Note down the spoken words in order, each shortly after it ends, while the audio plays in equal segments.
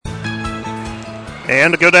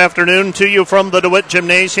And a good afternoon to you from the DeWitt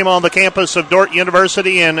Gymnasium on the campus of Dordt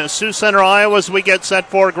University in Sioux Center, Iowa, as we get set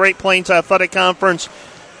for Great Plains Athletic Conference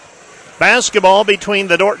basketball between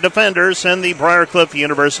the Dordt Defenders and the Briarcliff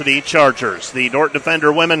University Chargers. The Dordt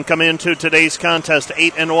Defender women come into today's contest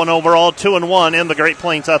 8-1 overall, 2-1 in the Great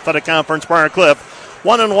Plains Athletic Conference. Briarcliff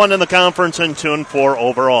 1-1 in the conference and 2-4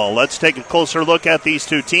 overall. Let's take a closer look at these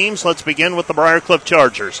two teams. Let's begin with the Briarcliff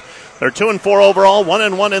Chargers. They're 2-4 overall,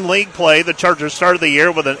 1-1 in league play. The Chargers started the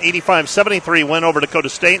year with an 85-73 win over Dakota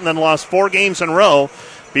State and then lost 4 games in a row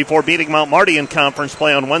before beating Mount Marty in conference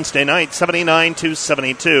play on Wednesday night,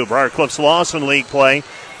 79-72. Briarcliff's loss in league play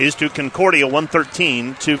is to Concordia,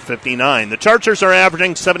 113-59. The Chargers are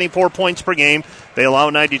averaging 74 points per game. They allow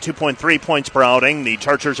 92.3 points per outing. The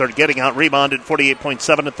Chargers are getting out-rebounded 48.7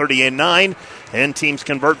 to 38.9, and teams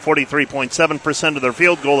convert 43.7% of their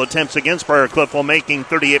field goal attempts against Briarcliff while making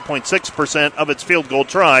 38.6% of its field goal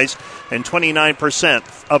tries and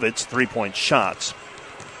 29% of its three-point shots.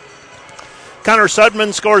 Connor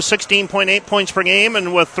Sudman scores 16.8 points per game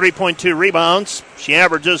and with 3.2 rebounds. She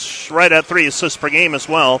averages right at 3 assists per game as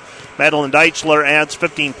well. Madeline Deichler adds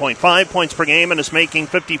 15.5 points per game and is making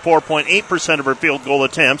 54.8% of her field goal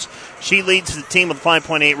attempts. She leads the team with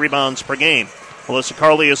 5.8 rebounds per game. Melissa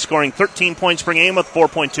Carley is scoring 13 points per game with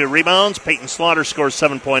 4.2 rebounds. Peyton Slaughter scores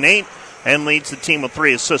 7.8 and leads the team with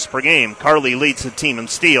 3 assists per game. Carley leads the team in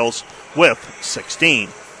steals with 16.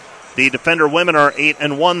 The Defender women are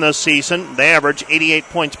 8-1 this season. They average 88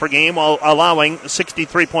 points per game while allowing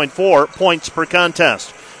 63.4 points per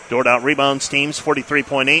contest. Dordt out-rebounds teams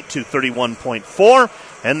 43.8 to 31.4,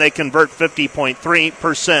 and they convert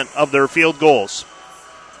 50.3% of their field goals.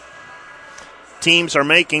 Teams are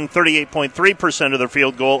making 38.3% of their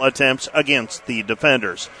field goal attempts against the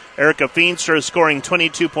Defenders. Erica Feenstra is scoring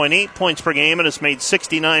 22.8 points per game and has made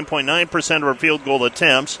 69.9% of her field goal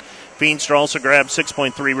attempts. Feenstra also grabbed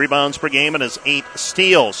 6.3 rebounds per game and has 8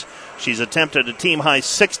 steals. She's attempted a team-high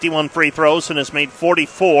 61 free throws and has made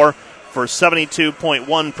 44 for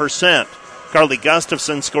 72.1%. Carly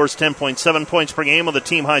Gustafson scores 10.7 points per game with a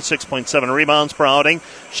team-high 6.7 rebounds per outing.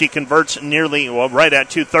 She converts right at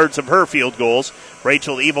two-thirds of her field goals.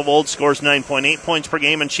 Rachel Evovold scores 9.8 points per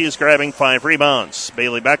game, and she is grabbing 5 rebounds.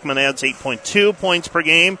 Bailey Beckman adds 8.2 points per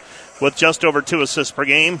game with just over 2 assists per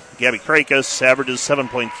game. Gabby Krakis averages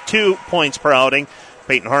 7.2 points per outing.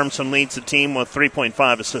 Peyton Harmson leads the team with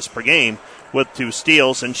 3.5 assists per game with 2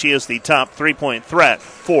 steals, and she is the top 3-point threat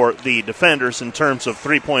for the Defenders in terms of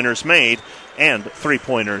 3-pointers made and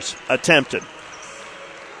 3-pointers attempted.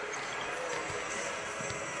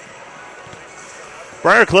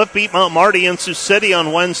 Briarcliff beat Mount Marty in Sioux City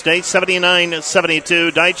on Wednesday,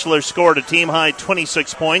 79-72. Deichler scored a team-high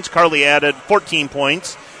 26 points. Carly added 14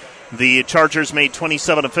 points. The Chargers made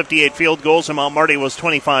 27 of 58 field goals, and Mount Marty was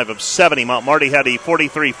 25 of 70. Mount Marty had a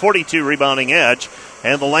 43-42 rebounding edge,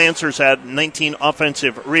 and the Lancers had 19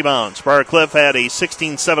 offensive rebounds. Briarcliff had a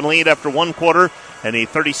 16-7 lead after one quarter and a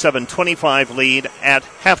 37-25 lead at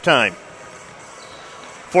halftime.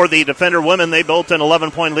 For the Defender women, they built an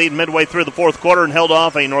 11-point lead midway through the fourth quarter and held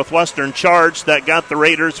off a Northwestern charge that got the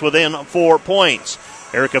Raiders within 4 points.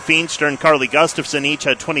 Erica Feenstra and Carly Gustafson each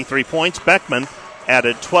had 23 points. Beckman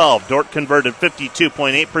added 12. Dordt converted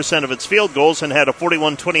 52.8% of its field goals and had a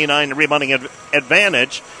 41-29 rebounding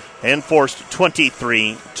advantage and forced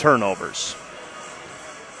 23 turnovers.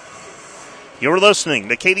 You're listening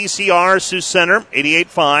to KDCR Sioux Center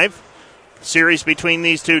 88.5. Series between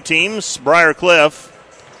these two teams. Briarcliff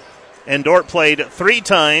and Dordt played 3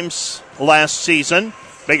 times last season.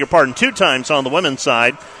 2 times on the women's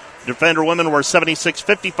side. Defender women were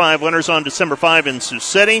 76-55 winners on December 5 in Sioux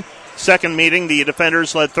City. Second meeting, the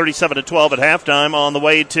Defenders led 37-12 at halftime on the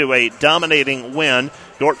way to a dominating win.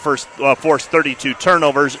 Dordt forced 32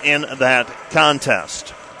 turnovers in that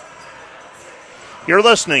contest. You're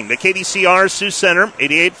listening to KDCR Sioux Center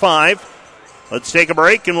 88.5. Let's take a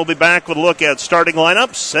break, and we'll be back with a look at starting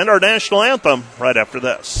lineups and our national anthem right after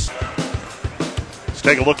this. Let's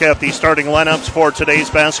take a look at the starting lineups for today's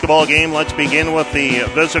basketball game. Let's begin with the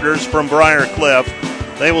visitors from Briarcliff.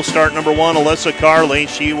 They will start number 1, Alyssa Carley.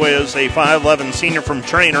 She was a 5'11 senior from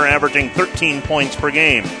Trainer, averaging 13 points per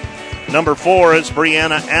game. Number 4 is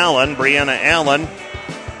Brianna Allen. Brianna Allen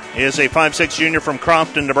is a 5'6 junior from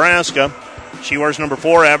Crofton, Nebraska. She wears number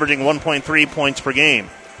 4, averaging 1.3 points per game.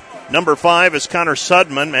 Number 5 is Connor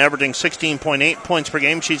Sudman, averaging 16.8 points per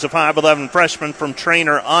game. She's a 5'11 freshman from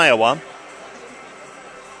Trainer, Iowa.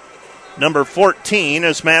 Number 14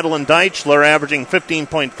 is Madeline Deichler, averaging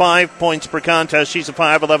 15.5 points per contest. She's a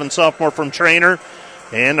 5'11 sophomore from Trainer.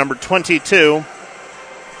 And number 22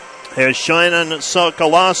 is Shannon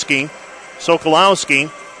Sokolowski.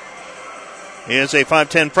 is a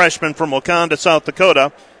 5'10 freshman from Wakanda, South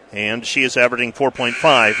Dakota, and she is averaging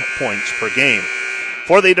 4.5 points per game.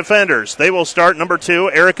 For the defenders, they will start number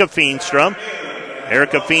 2, Erica Feenstra.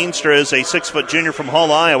 Erica Feenstra is a 6-foot junior from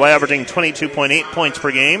Hull, Iowa, averaging 22.8 points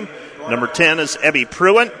per game. Number 10 is Abby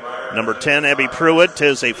Pruitt. Number 10, Abby Pruitt,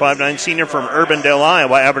 is a 5'9 senior from Urbandale,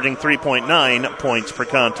 Iowa, averaging 3.9 points per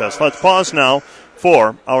contest. Let's pause now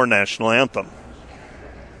for our national anthem.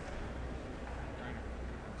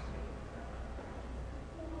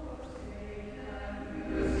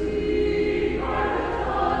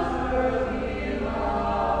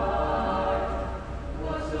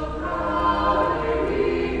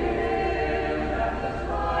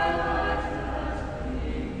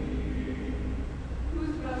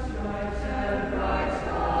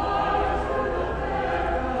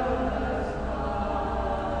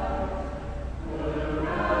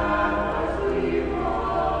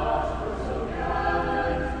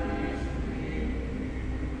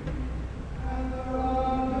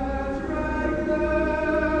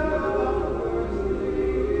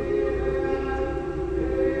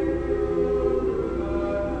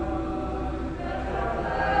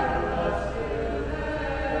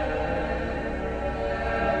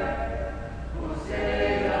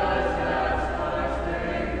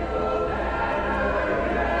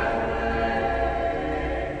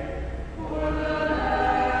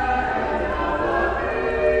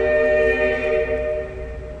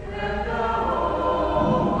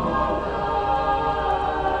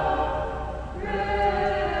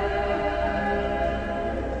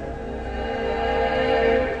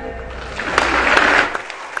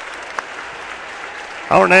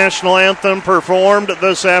 Our national anthem performed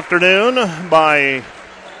this afternoon by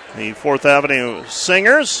the 4th Avenue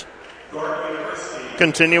Singers.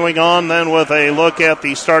 Continuing on then with a look at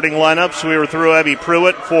the starting lineups. We were through Abby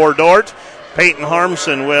Pruitt for Dordt. Peyton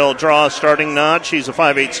Harmson will draw a starting nod. She's a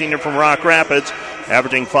 5'8 senior from Rock Rapids,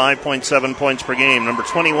 averaging 5.7 points per game. Number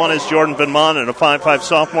 21 is Jordan Van Manen, a 5'5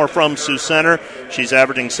 sophomore from Sioux Center. She's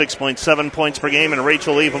averaging 6.7 points per game. And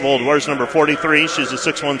Rachel Evevold wears number 43. She's a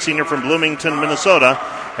 6'1 senior from Bloomington, Minnesota,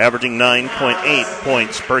 averaging 9.8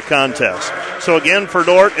 points per contest. So again, for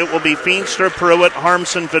Dordt, it will be Feenstra, Pruitt,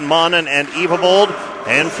 Harmson, Van Manen, and Evevold.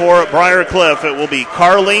 And for Briar Cliff, it will be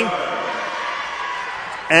Carly,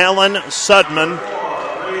 Allen, Sudman,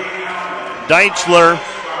 Deichler,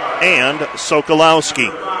 and Sokolowski.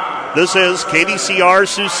 This is KDCR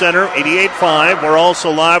Sioux Center 88.5. We're also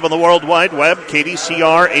live on the World Wide Web,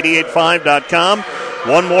 KDCR885.com.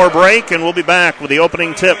 One more break, and we'll be back with the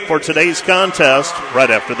opening tip for today's contest right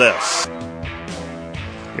after this.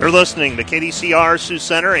 You're listening to KDCR Sioux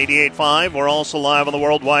Center 88.5. We're also live on the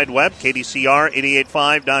World Wide Web,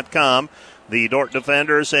 KDCR885.com. The Dordt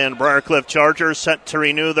Defenders and Briarcliff Chargers set to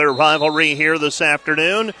renew their rivalry here this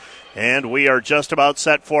afternoon. And we are just about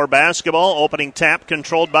set for basketball. Opening tap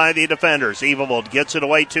controlled by the defenders. Evevold gets it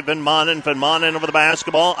away to Van Manen. Van Manen over the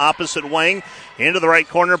basketball. Opposite wing. Into the right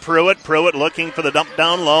corner. Pruitt. Pruitt looking for the dump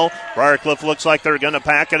down low. Briarcliff looks like they're going to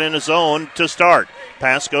pack it in a zone to start.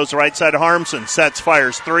 Pass goes right side to Harmson. Sets,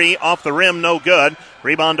 fires three. Off the rim. No good.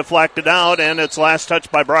 Rebound deflected out. And it's last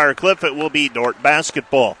touch by Briarcliff. It will be Dordt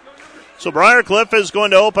basketball. So Briarcliff is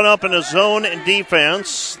going to open up in a zone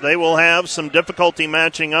defense. They will have some difficulty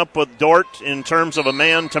matching up with Dordt in terms of a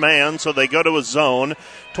man-to-man, so they go to a zone.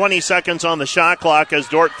 20 seconds on the shot clock as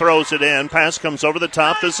Dordt throws it in. Pass comes over the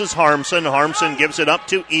top. This is Harmson. Harmson gives it up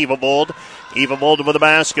to Evevold. Evevold with the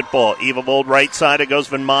basketball. Evevold right side. It goes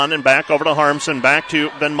Van Manen back over to Harmson. Back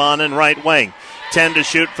to Van Manen right wing. 10 to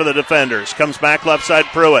shoot for the defenders. Comes back left side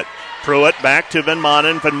Pruitt. Pruitt back to Van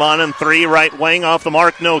Manen. Van Manen three right wing off the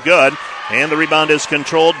mark. No good. And the rebound is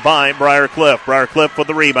controlled by Briarcliff. Briarcliff with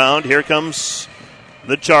the rebound. Here comes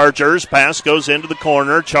the Chargers. Pass goes into the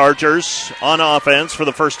corner. Chargers on offense for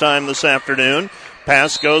the first time this afternoon.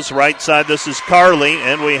 Pass goes right side. This is Carly.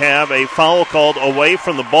 And we have a foul called away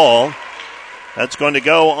from the ball. That's going to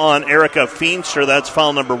go on Erica Feenstra. That's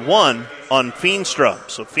foul number 1 on Feenstra.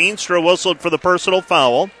 So Feenstra whistled for the personal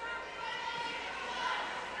foul.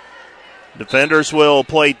 Defenders will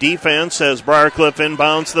play defense as Briarcliff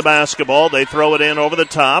inbounds the basketball. They throw it in over the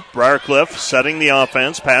top. Briarcliff setting the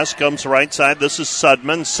offense. Pass comes right side. This is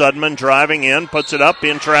Sudman. Sudman driving in, puts it up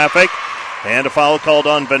in traffic. And a foul called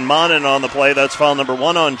on Van Manen on the play. That's foul number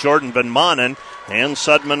 1 on Jordan Van Manen. And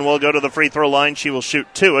Sudman will go to the free throw line. She will shoot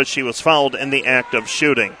 2 as she was fouled in the act of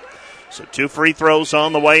shooting. So 2 free throws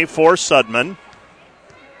on the way for Sudman.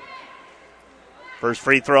 First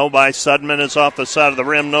free throw by Sudman is off the side of the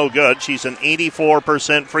rim, no good. She's an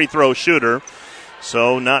 84% free throw shooter,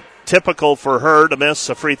 so not typical for her to miss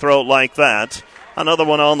a free throw like that. Another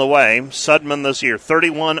one on the way. Sudman this year,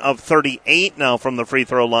 31 of 38 now from the free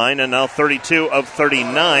throw line, and now 32 of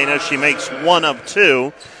 39 as she makes 1 of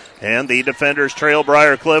 2. And the defenders trail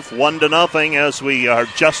Briarcliff 1-0 as we are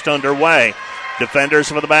just underway. Defenders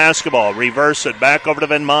for the basketball. Reverse it back over to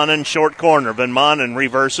Van Manen, short corner. Van Manen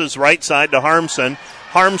reverses right side to Harmson.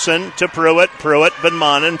 Harmson to Pruitt. Pruitt, Van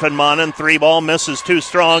Manen. Van Manen, 3-ball, misses too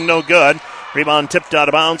strong, no good. Rebound tipped out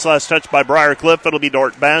of bounds. Last touch by Briarcliff. It'll be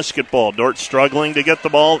Dordt basketball. Dordt struggling to get the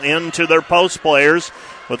ball into their post players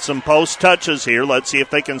with some post touches here. Let's see if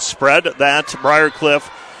they can spread that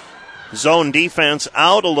Briarcliff zone defense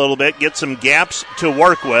out a little bit, get some gaps to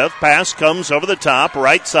work with. Pass comes over the top,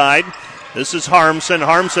 right side. This is Harmson.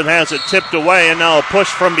 Harmson has it tipped away, and now a push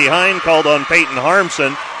from behind called on Peyton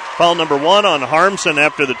Harmson. Foul number 1 on Harmson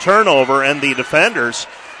after the turnover, and the defenders.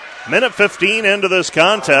 Minute 15 into this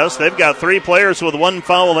contest. They've got 3 players with 1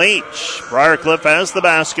 foul each. Briarcliff has the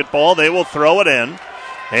basketball. They will throw it in.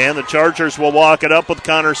 And the Chargers will walk it up with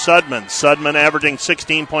Connor Sudman. Sudman averaging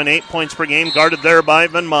 16.8 points per game, guarded there by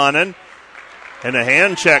Van Manen. And a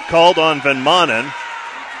hand check called on Van Manen.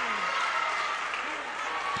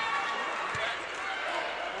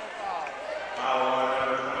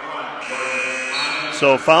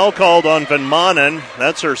 So foul called on Van Manen.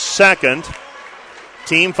 That's her second.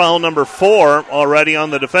 Team foul number 4 already on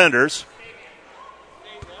the defenders.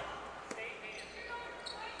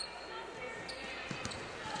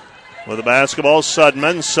 With the basketball,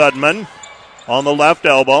 Sudman. Sudman on the left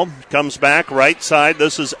elbow. Comes back right side.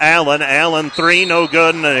 This is Allen. Allen 3, no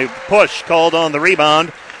good. And a push called on the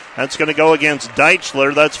rebound. That's going to go against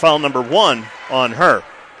Deichler. That's foul number 1 on her.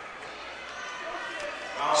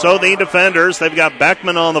 So the defenders, they've got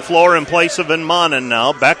Beckman on the floor in place of Van Manen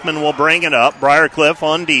now. Beckman will bring it up. Briarcliff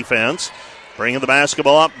on defense. Bringing the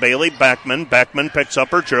basketball up, Bailey Beckman. Beckman picks up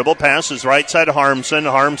her dribble, passes right side to Harmson.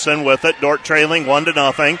 Harmson with it. Dordt trailing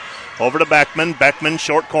 1-0. Over to Beckman. Beckman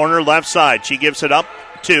short corner left side. She gives it up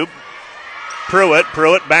to Pruitt.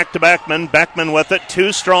 Pruitt back to Beckman. Beckman with it.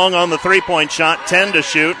 Too strong on the three-point shot. 10 to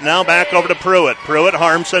shoot. Now back over to Pruitt. Pruitt,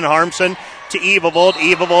 Harmson. Harmson to Evavold.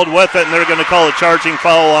 Evavold with it, and they're going to call a charging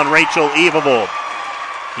foul on Rachel Evavold.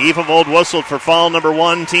 Evavold whistled for foul number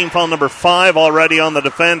 1, team foul number 5 already on the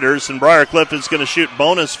defenders, and Briarcliff is going to shoot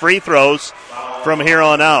bonus free throws from here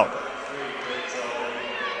on out.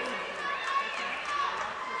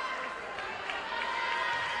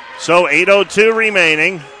 So 8:02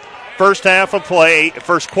 remaining, first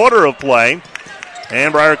quarter of play.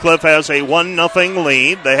 And Briarcliff has a 1-0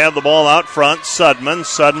 lead. They have the ball out front.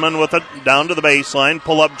 Sudman with it down to the baseline.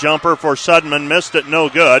 Pull-up jumper for Sudman. Missed it, no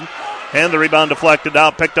good. And the rebound deflected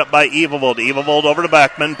out, picked up by Evavold. Evavold over to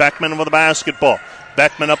Beckman. Beckman with the basketball.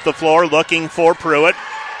 Beckman up the floor looking for Pruitt.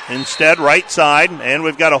 Instead, right side. And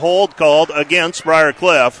we've got a hold called against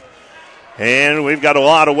Briarcliff. And we've got a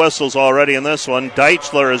lot of whistles already in this one.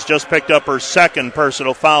 Deichler has just picked up her second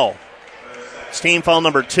personal foul. It's team foul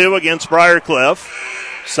number 2 against Briarcliff.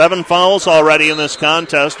 7 fouls already in this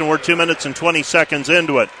contest, and we're 2 minutes and 20 seconds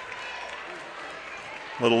into it.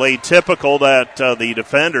 A little atypical that the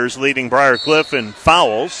defenders leading Briarcliff in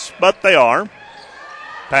fouls, but they are.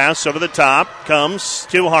 Pass over the top comes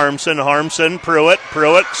to Harmson. Harmson, Pruitt.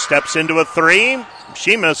 Pruitt steps into a 3.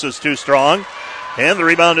 She misses too strong, and the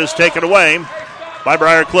rebound is taken away by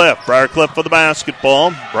Briarcliff. Briarcliff for the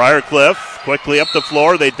basketball. Briarcliff quickly up the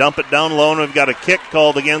floor. They dump it down low, and we've got a kick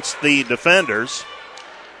called against the defenders.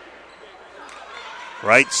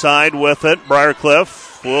 Right side with it.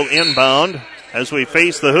 Briarcliff will inbound as we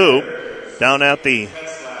face the hoop down at the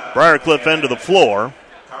Briarcliff end of the floor.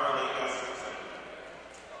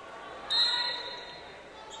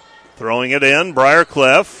 Throwing it in,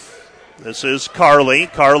 Briarcliff. This is Carly.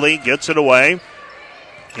 Carly gets it away.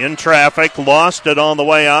 In traffic, lost it on the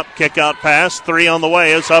way up. Kick out pass, 3 on the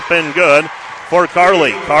way is up and good for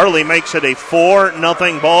Carly. Carly makes it a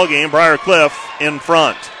 4-0 ball game. Briarcliff in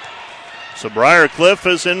front. So Briarcliff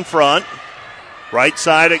is in front. Right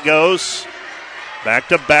side it goes. Back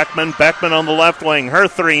to Beckman. Beckman on the left wing. Her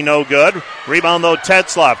 3 no good. Rebound though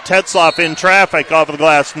Tetzloff. Tetzloff in traffic off of the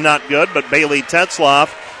glass, not good, but Bailey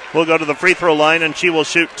Tetzloff will go to the free throw line and she will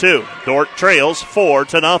shoot 2. Dordt trails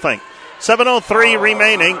 4-0. 7:03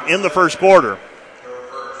 remaining in the first quarter.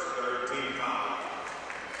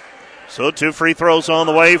 So 2 free throws on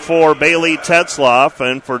the way for Bailey Tetzloff,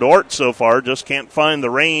 and for Dordt so far, just can't find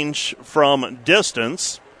the range from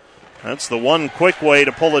distance. That's the one quick way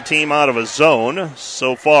to pull a team out of a zone.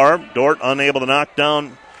 So far, Dordt unable to knock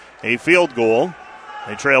down a field goal.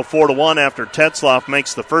 They trail 4-1 after Tetzloff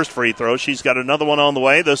makes the first free throw. She's got another one on the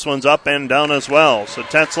way. This one's up and down as well. So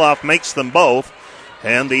Tetzloff makes them both.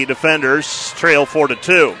 and the defenders trail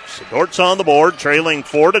 4-2. So Dort's on the board, trailing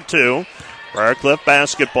 4-2. Briarcliff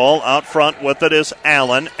basketball out front with it is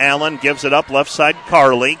Allen. Allen gives it up left side,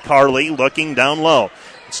 Carly. Carly looking down low.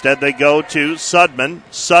 Instead they go to Sudman.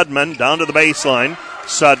 Sudman down to the baseline.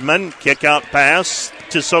 Sudman, kick out pass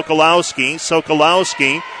to Sokolowski.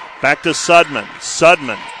 Sokolowski back to Sudman.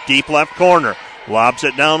 Sudman, deep left corner. Lobs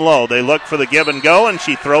it down low. They look for the give and go, and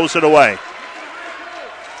she throws it away.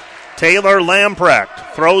 Taylor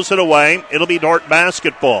Lamprecht throws it away. It'll be Dort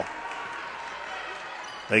basketball.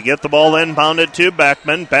 They get the ball inbounded to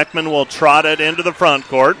Beckman. Beckman will trot it into the front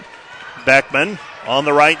court. Beckman on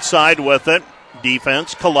the right side with it.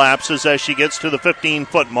 Defense collapses as she gets to the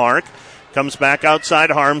 15-foot mark. Comes back outside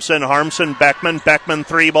Harmson. Harmson, Beckman. Beckman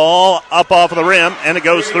three ball up off the rim, and it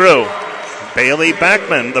goes through. Bailey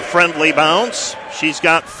Beckman, the friendly bounce. She's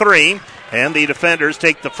got three, and the defenders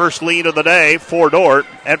take the first lead of the day for Dort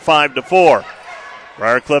at 5-4.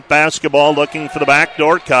 Briarcliff basketball looking for the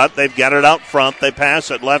backdoor cut. They've got it out front. They pass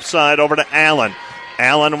it left side over to Allen.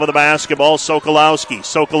 Allen with the basketball. Sokolowski.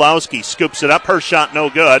 Sokolowski scoops it up. Her shot no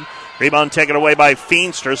good. Rebound taken away by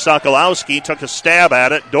Feenster. Sokolowski took a stab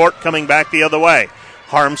at it. Dort coming back the other way.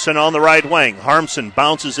 Harmson on the right wing. Harmson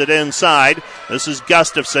bounces it inside. This is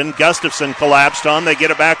Gustafson. Gustafson collapsed on. They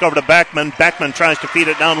get it back over to Beckman. Beckman tries to feed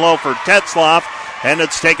it down low for Tetzloff, and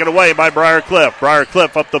it's taken away by Briarcliff.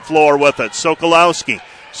 Briarcliff up the floor with it. Sokolowski.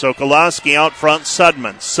 Sokolowski out front.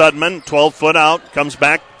 Sudman. Sudman, 12-foot out, comes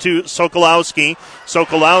back to Sokolowski.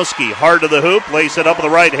 Sokolowski hard to the hoop, lays it up with the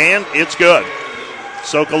right hand. It's good.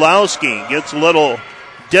 Sokolowski gets a little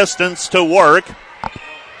distance to work.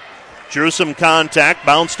 Drew some contact,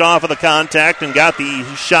 bounced off of the contact, and got the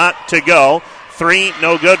shot to go. Three,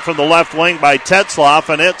 no good from the left wing by Tetzloff,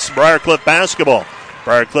 and it's Briarcliff basketball.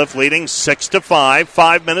 Briarcliff leading 6-5.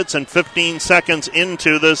 5 minutes and 15 seconds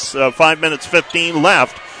into this, 5 minutes 15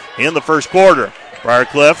 left in the first quarter.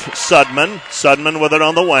 Briarcliff, Sudman. Sudman with it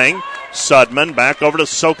on the wing. Sudman back over to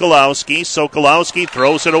Sokolowski. Sokolowski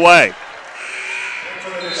throws it away.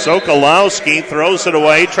 Sokolowski throws it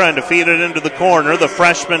away, trying to feed it into the corner. The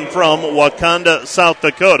freshman from Wakanda, South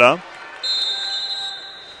Dakota.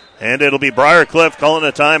 And it'll be Briarcliff calling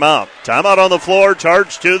a timeout. Timeout on the floor,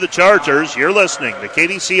 charge to the Chargers. You're listening to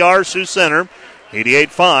KDCR Sioux Center,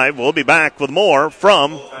 88.5. We'll be back with more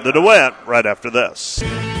from the DeWitt right after this.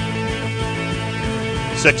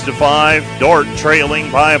 6-5, Dort trailing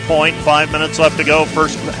by a point. 5 minutes left to go,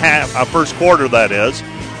 first quarter that is.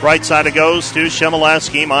 Right side it goes to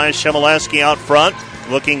Shemileski. Maya Shemileski out front.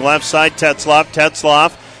 Looking left side, Tetzloff.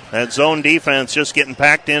 Tetzloff. That zone defense just getting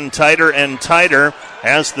packed in tighter and tighter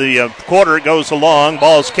as the quarter goes along.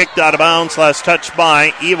 Ball's kicked out of bounds. Last touch by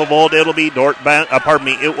Evavold. It'll be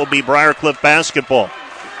it will be Briarcliff basketball.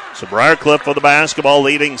 So Briarcliff with the basketball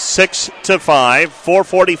leading 6-5.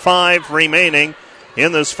 4:45 remaining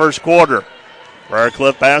in this first quarter.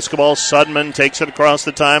 Briarcliff basketball. Sudman takes it across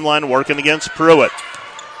the timeline, working against Pruitt.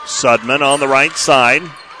 Sudman on the right side.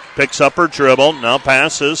 Picks up her dribble. Now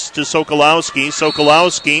passes to Sokolowski.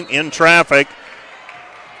 Sokolowski in traffic.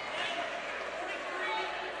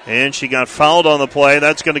 And she got fouled on the play.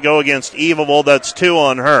 That's going to go against Evavold. That's 2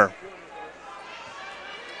 on her.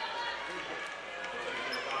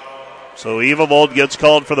 So Evavold gets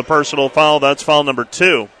called for the personal foul. That's foul number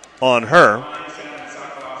 2 on her.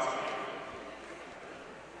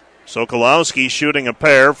 Sokolowski shooting a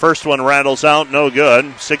pair. First one rattles out, no good.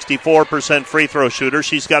 64% free throw shooter.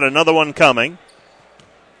 She's got another one coming.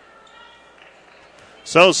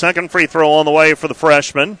 So second free throw on the way for the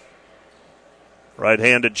freshman.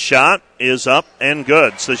 Right-handed shot is up and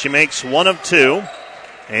good. So she makes 1 of 2.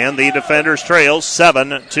 And the defenders trail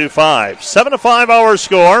 7-5. 7-5 our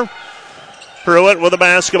score. Pruitt with the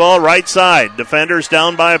basketball right side. Defenders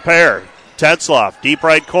down by a pair. Tetzloff, deep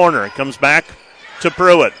right corner. Comes back to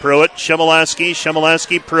Pruitt. Pruitt, Shemileski,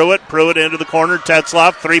 Shemileski, Pruitt. Pruitt into the corner.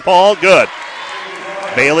 Tetzloff, 3-ball, good.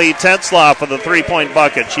 Bailey Tetzloff with a 3-point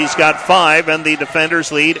bucket. She's got 5, and the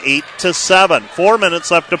defenders lead 8-7. 4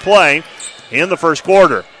 minutes left to play in the first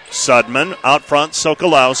quarter. Sudman out front,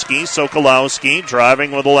 Sokolowski. Sokolowski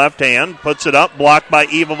driving with the left hand. Puts it up, blocked by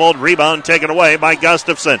Evavold. Rebound taken away by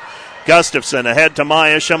Gustafson. Gustafson ahead to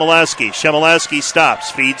Maya Shemileski. Shemileski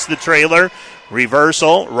stops, feeds the trailer.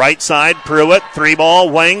 Reversal, right side, Pruitt, 3-ball,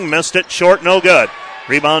 wing, missed it, short, no good.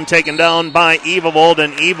 Rebound taken down by Evavold,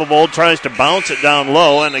 and Evavold tries to bounce it down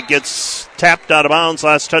low, and it gets tapped out of bounds.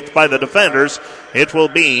 Last touch by the defenders. It will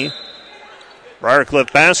be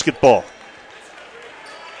Briarcliff basketball.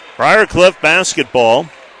 Briarcliff basketball.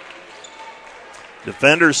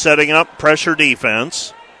 Defenders setting up pressure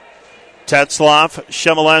defense. Tetzloff,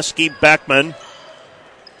 Shemileski, Beckman.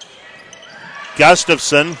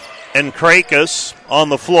 Gustafson and Krakus on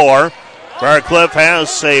the floor. Briarcliff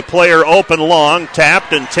has a player open long,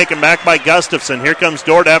 tapped and taken back by Gustafson. Here comes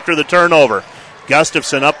Dordt after the turnover.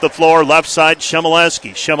 Gustafson up the floor, left side,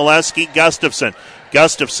 Shemileski. Shemileski, Gustafson.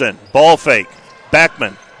 Gustafson, ball fake.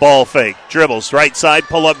 Beckman, ball fake. Dribbles, right side,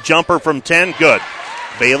 pull-up jumper from 10, good.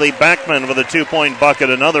 Bailey Beckman with a 2-point bucket.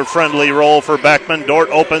 Another friendly roll for Beckman. Dordt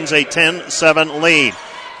opens a 10-7 lead.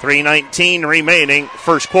 3:19 remaining,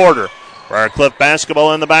 first quarter. Briarcliff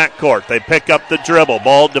basketball in the backcourt. They pick up the dribble.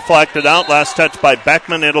 Ball deflected out. Last touch by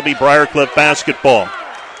Beckman. It'll be Briarcliff basketball.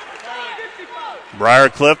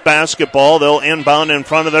 Briarcliff basketball. They'll inbound in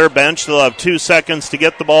front of their bench. They'll have 2 seconds to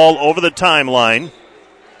get the ball over the timeline.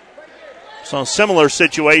 So a similar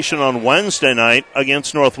situation on Wednesday night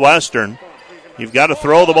against Northwestern. You've got to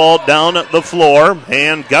throw the ball down at the floor,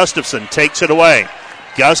 and Gustafson takes it away.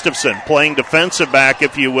 Gustafson playing defensive back,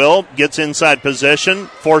 if you will, gets inside position,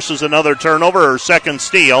 forces another turnover or second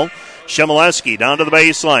steal. Shemileski down to the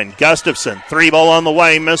baseline. Gustafson, 3-ball on the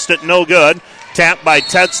way, missed it, no good. Tapped by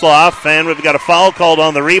Tetzloff, and we've got a foul called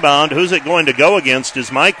on the rebound. Who's it going to go against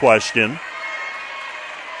is my question.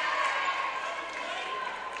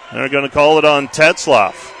 They're going to call it on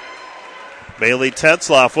Tetzloff. Bailey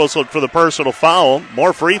Tetzloff whistled for the personal foul.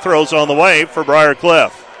 More free throws on the way for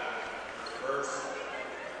Briarcliff.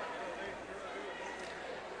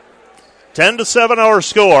 10-7 our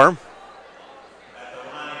score.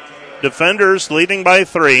 Defenders leading by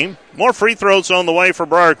 3. More free throws on the way for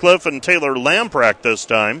Briarcliff and Taylor Lamprecht this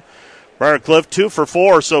time. Briarcliff 2 for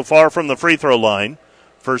 4 so far from the free throw line.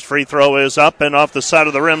 First free throw is up and off the side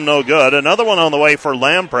of the rim, no good. Another one on the way for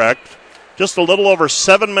Lamprecht. Just a little over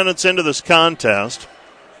 7 minutes into this contest.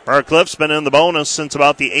 Briarcliff's been in the bonus since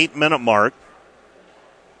about the 8-minute mark.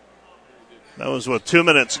 That was with 2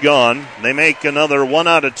 minutes gone. They make another 1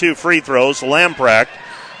 out of 2 free throws. Lamprecht.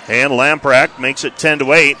 And Lamprecht makes it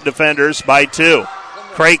 10-8. Defenders by 2.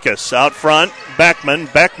 Krakus out front. Beckman.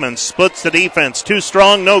 Beckman splits the defense. Too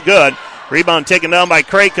strong, no good. Rebound taken down by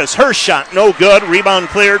Krakus. Her shot, no good. Rebound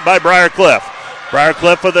cleared by Briarcliff.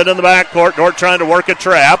 Briarcliff with it in the backcourt. Dordt trying to work a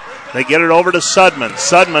trap. They get it over to Sudman.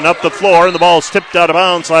 Sudman up the floor, and the ball's tipped out of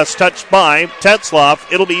bounds. Last touched by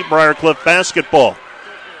Tetzloff. It'll be Briarcliff basketball.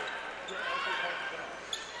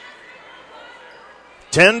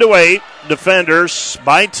 10-8, defenders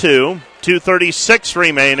by 2. 2:36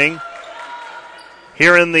 remaining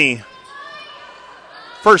here in the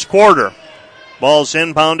first quarter. Ball's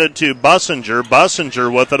inbounded to Bussinger.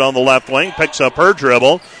 Bussinger with it on the left wing, picks up her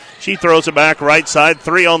dribble. She throws it back right side.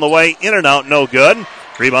 3 on the way, in and out, no good.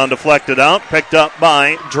 Rebound deflected out, picked up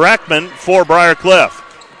by Dreckman for Briarcliff.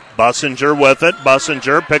 Bussinger with it.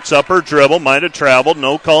 Bussinger picks up her dribble, might have traveled,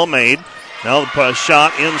 no call made. Now the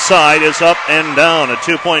shot inside is up and down. A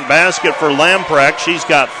 2-point basket for Lamprecht. She's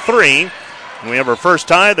got 3. And we have her first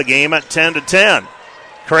tie of the game at 10-10.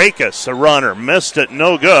 Krakus, a runner, missed it,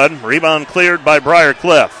 no good. Rebound cleared by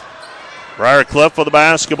Briarcliff. Briarcliff with the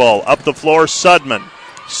basketball. Up the floor, Sudman.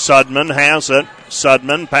 Sudman has it.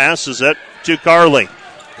 Sudman passes it to Carly.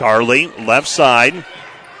 Carly, left side.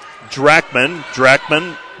 Dreckman.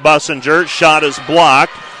 Dreckman, Bussinger. Shot is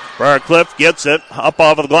blocked. Briarcliff gets it up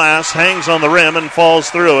off of the glass, hangs on the rim, and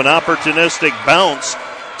falls through. An opportunistic bounce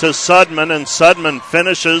to Sudman, and Sudman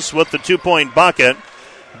finishes with the 2-point bucket.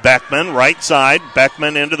 Beckman, right side.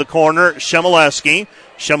 Beckman into the corner. Shemileski.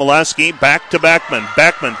 Shemileski back to Beckman.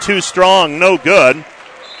 Beckman too strong, no good.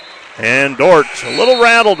 And Dordt a little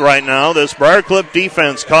rattled right now. This Briarcliff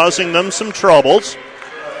defense causing them some troubles.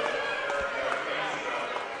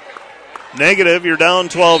 Negative, you're down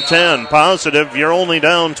 12-10. Positive, you're only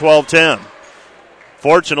down 12-10.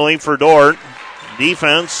 Fortunately for Dordt,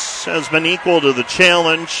 defense has been equal to the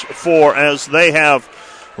challenge for as they have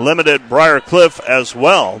limited Briarcliff as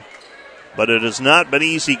well. But it has not been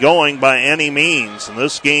easy going by any means. And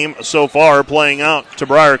this game so far playing out to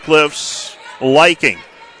Briarcliff's liking.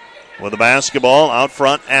 With the basketball out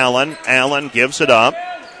front, Allen. Allen gives it up.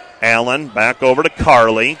 Allen back over to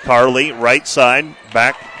Carly. Carly right side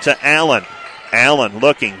back to Allen. Allen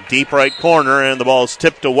looking deep right corner, and the ball's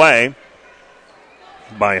tipped away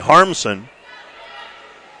by Harmson.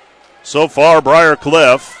 So far,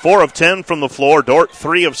 Briarcliff 4 of 10 from the floor. Dordt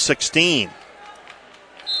 3 of 16,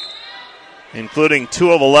 including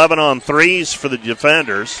 2 of 11 on threes for the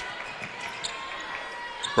defenders.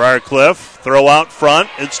 Briarcliff throw out front.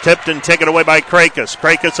 It's tipped and taken away by Krakus.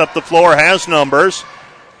 Krakus up the floor, has numbers.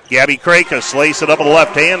 Gabby Krakus lays it up with the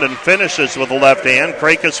left hand and finishes with the left hand.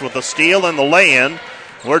 Krakus with the steal and the lay-in.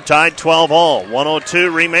 We're tied 12 all.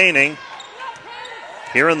 1:02 remaining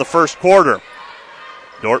here in the first quarter.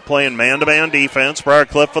 Dordt playing man-to-man defense.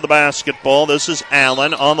 Briarcliff with the basketball. This is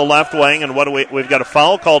Allen on the left wing, and we've got a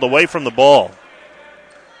foul called away from the ball.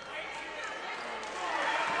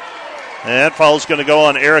 And that foul's going to go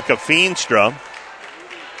on Erica Feenstra.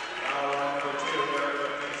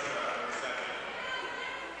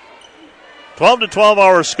 To 12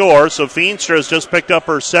 our score, so Feenstra has just picked up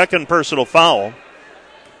her second personal foul.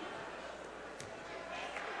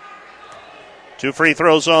 2 free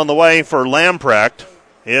throws on the way for Lamprecht.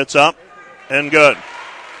 It's up and good.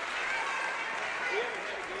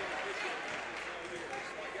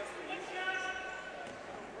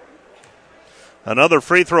 Another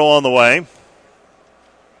free throw on the way.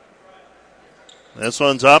 This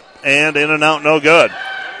one's up and in and out, no good.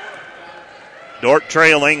 Dordt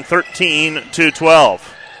trailing 13-12.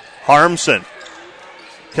 Harmson.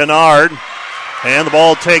 Kennard. And the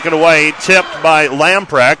ball taken away, tipped by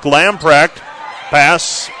Lamprecht. Lamprecht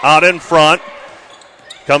pass out in front.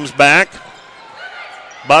 Comes back.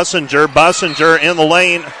 Bussinger in the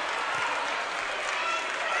lane.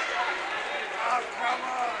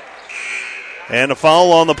 And a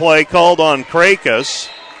foul on the play called on Krakus.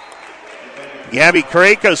 Gabby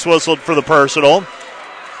Krakus whistled for the personal.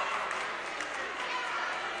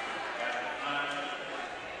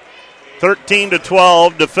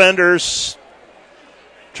 (13-12), defenders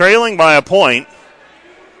trailing by a point.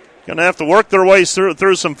 Going to have to work their way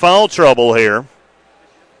through some foul trouble here.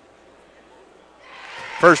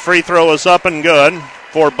 First free throw is up and good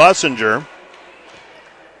for Bussinger.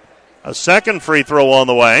 A second free throw on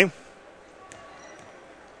the way.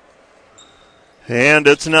 And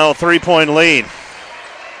it's now a 3-point lead.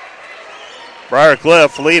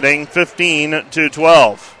 Briarcliff leading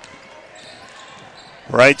 15-12.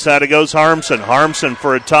 Right side it goes Harmson. Harmson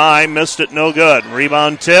for a tie, missed it, no good.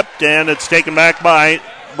 Rebound tipped, and it's taken back by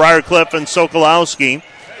Briarcliff and Sokolowski.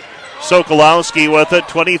 Sokolowski with it,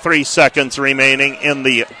 23 seconds remaining in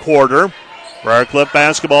the quarter. Briarcliff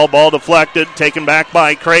basketball, ball deflected, taken back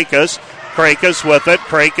by Krakus. Krakus with it,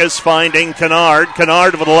 Krakus finding Kennard.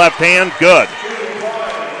 Kennard with the left hand, good.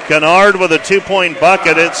 Kennard with a 2-point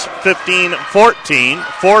bucket, it's 15-14,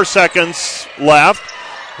 4 seconds left.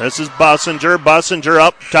 This is Bussinger. Bussinger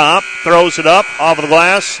up top, throws it up, off of the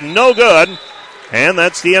glass, no good. And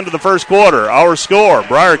that's the end of the first quarter. Our score,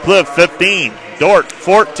 Briarcliff 15, Dordt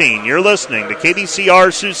 14. You're listening to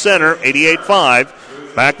KDCR Sioux Center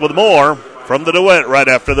 88.5. Back with more from the DeWitt right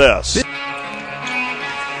after this.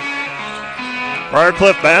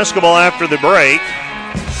 Briarcliff basketball after the break.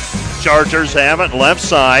 Chargers have it left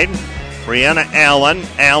side. Brianna Allen.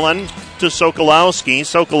 Allen to Sokolowski.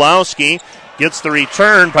 Sokolowski gets the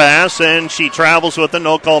return pass, and she travels with it.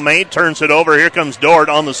 No call made. Turns it over. Here comes Dordt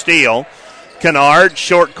on the steal. Kennard,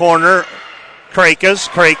 short corner. Krakus,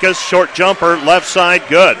 short jumper, left side,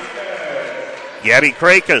 good. Gabby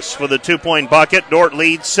Krakus with a 2-point bucket. Dordt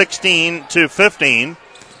leads 16-15.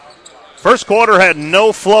 First quarter had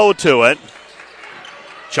no flow to it.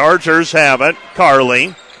 Chargers have it.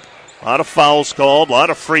 Carly. A lot of fouls called, a lot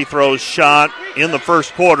of free throws shot in the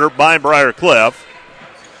first quarter by Briarcliff.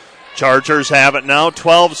 Chargers have it now,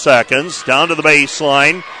 12 seconds, down to the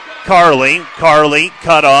baseline. Carly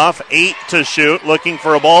cut off, 8 to shoot, looking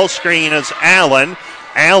for a ball screen is Allen.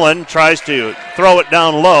 Allen tries to throw it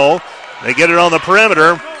down low. They get it on the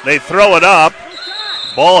perimeter, they throw it up.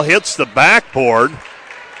 Ball hits the backboard.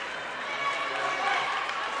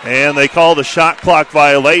 And they call the shot clock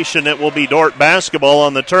violation. It will be Dordt basketball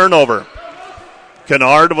on the turnover.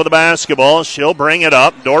 Kennard with the basketball. She'll bring it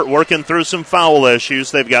up. Dordt working through some foul issues.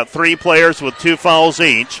 They've got 3 players with 2 fouls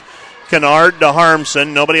each. Kennard to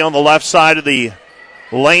Harmson. Nobody on the left side of the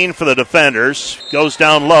lane for the defenders. Goes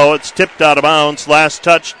down low. It's tipped out of bounds. Last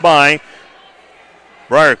touched by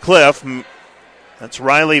Briarcliff. That's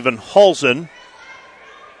Riley Van Hulsen.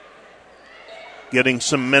 Getting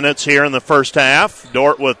some minutes here in the first half.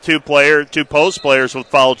 Dordt with 2 post players with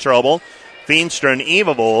foul trouble. Feenstra and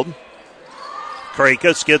Evavold.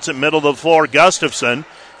 Krakus gets it middle of the floor. Gustafson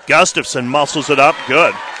muscles it up.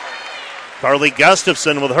 Good. Carly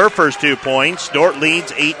Gustafson with her first 2 points. Dordt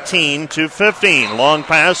leads 18-15. Long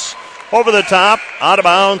pass over the top. Out of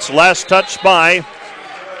bounds. Last touch by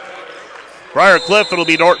Briarcliff. It'll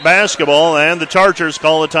be Dordt basketball, and the Chargers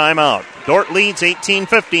call a timeout. Dordt leads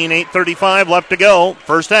 18-15, 8:35 left to go.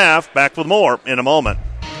 First half, back with more in a moment.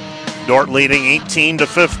 Dordt leading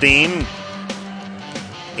 18-15.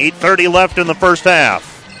 8:30 left in the first half.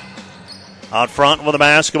 Out front with the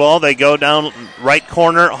basketball, they go down right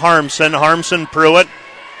corner, Harmson, Pruitt.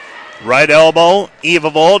 Right elbow,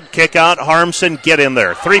 Evavold, kick out, Harmson, get in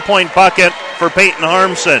there. 3-point bucket for Peyton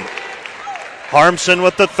Harmson. Harmson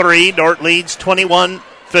with the 3, Dordt leads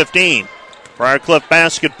 21-15. Briarcliff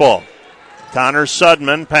basketball. Connor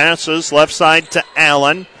Sudman passes left side to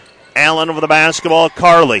Allen. Allen over the basketball,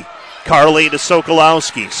 Carly. Carly to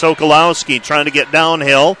Sokolowski. Sokolowski trying to get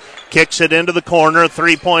downhill. Kicks it into the corner.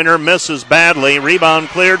 Three-pointer misses badly. Rebound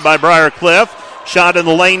cleared by Briarcliff. Shot in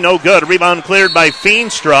the lane, no good. Rebound cleared by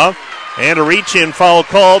Feenstra. And a reach-in foul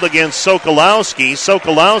called against Sokolowski.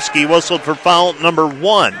 Sokolowski whistled for foul number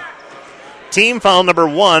 1. Team foul number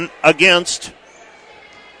 1 against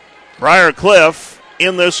Briarcliff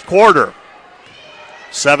in this quarter.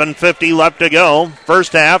 7:50 left to go.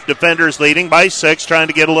 First half, defenders leading by 6, trying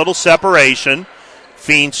to get a little separation.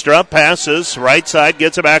 Feenstra passes, right side,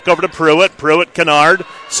 gets it back over to Pruitt. Pruitt, Kennard,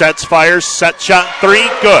 sets, fires, set shot, 3,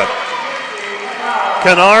 good.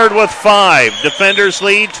 Kennard with 5. Defenders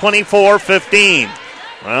lead 24-15.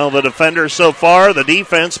 Well, the defenders so far, the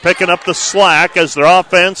defense picking up the slack as their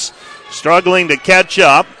offense struggling to catch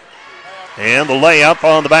up. And the layup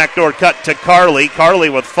on the backdoor cut to Carly. Carly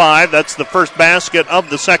with 5. That's the first basket of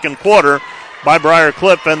the second quarter by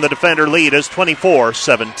Briarcliff, and the defender lead is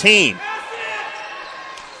 24-17.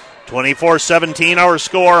 24-17, our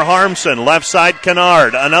score, Harmson. Left side,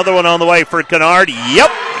 Kennard. Another one on the way for Kennard. Yep.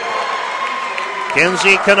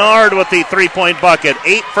 Kenzie Kennard with the 3-point bucket.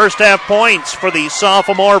 8 first-half points for the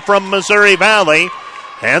sophomore from Missouri Valley.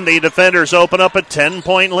 And the defenders open up a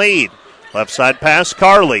 10-point lead. Left side pass,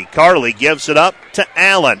 Carly. Carly gives it up to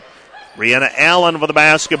Allen. Brianna Allen with the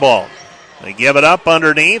basketball. They give it up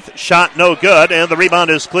underneath. Shot no good, and the rebound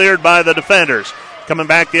is cleared by the defenders. Coming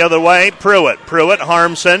back the other way, Pruitt. Pruitt,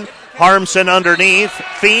 Harmson. Harmson underneath.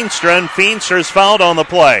 Feenstra, and Feenstra's fouled on the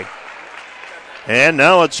play. And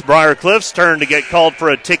now it's Briarcliff's turn to get called for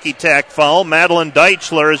a ticky-tack foul. Madeline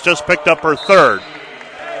Deichler has just picked up her 3rd.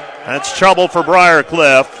 That's trouble for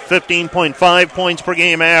Briarcliff. 15.5 points per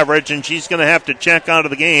game average, and she's going to have to check out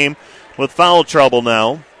of the game with foul trouble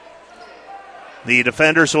now. The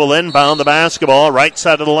defenders will inbound the basketball right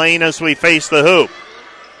side of the lane as we face the hoop.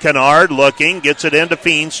 Kennard looking, gets it into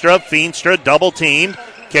Feenstra. Feenstra double-teamed.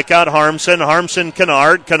 Kick out Harmson. Harmson,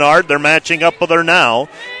 Kennard. Kennard, they're matching up with her now.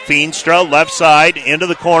 Feenstra, left side, into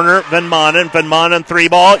the corner. Van Manen. Van Manen,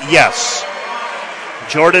 3-ball. Yes.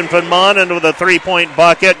 Jordan Van Manen with a 3-point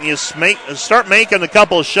bucket. And you start making a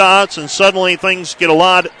couple shots, and suddenly things get a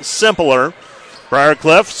lot simpler.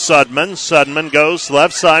 Briarcliff, Sudman. Sudman goes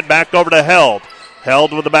left side, back over to Held.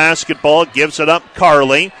 Held with the basketball, gives it up.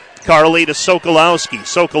 Carly. Carly to Sokolowski.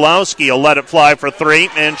 Sokolowski will let it fly for 3,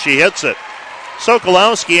 and she hits it.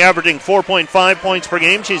 Sokolowski averaging 4.5 points per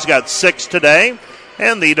game. She's got 6 today,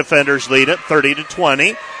 and the defenders lead it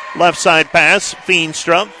 30-20. Left side pass,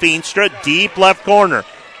 Feenstra. Feenstra, deep left corner.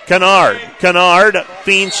 Kennard. Kennard,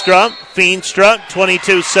 Feenstra. Feenstra,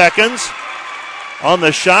 22 seconds on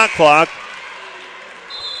the shot clock.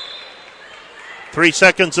 3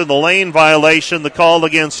 seconds in the lane violation, the call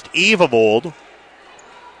against Evavold.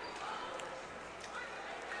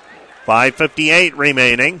 5:58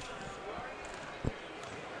 remaining.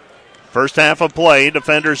 First half of play,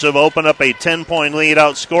 defenders have opened up a 10-point lead,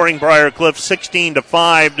 outscoring Briarcliff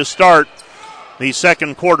 16-5 to start the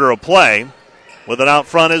second quarter of play. With it out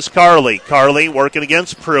front is Carly. Carly working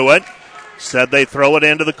against Pruitt. Said they throw it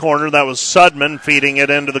into the corner. That was Sudman feeding it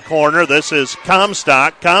into the corner. This is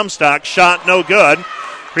Comstock. Comstock shot no good.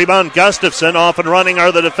 Rebound Gustafson. Off and running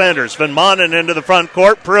are the defenders. Van Manen into the front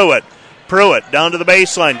court. Pruitt. Pruitt down to the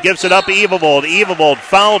baseline. Gives it up Evavold. Evavold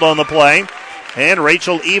fouled on the play. And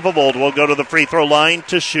Rachel Evavold will go to the free throw line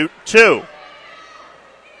to shoot 2.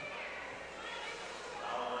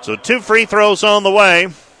 So 2 free throws on the way.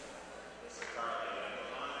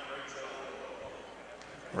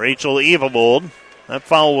 Rachel Evavold. That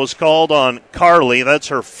foul was called on Carly. That's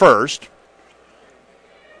her first.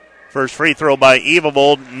 First free throw by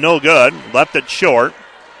Evavold, no good. Left it short.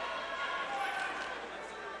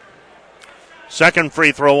 Second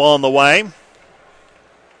free throw on the way.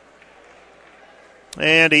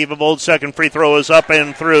 And Evavold's second free throw is up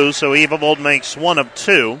and through, so Evavold makes 1 of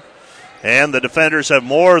 2. And the defenders have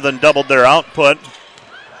more than doubled their output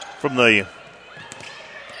from the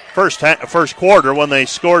first quarter when they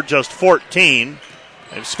scored just 14.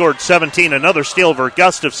 They've scored 17. Another steal for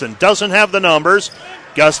Gustafson. Doesn't have the numbers.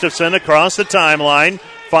 Gustafson across the timeline.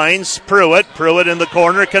 Finds Pruitt. Pruitt in the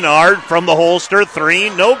corner. Kennard from the holster.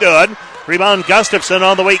 3, no good. Rebound Gustafson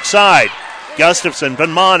on the weak side. Gustafson, Van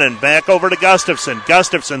Manen, back over to Gustafson.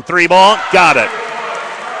 Gustafson, 3-ball, got it.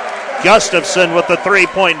 Gustafson with the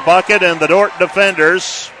 3-point bucket, and the Dordt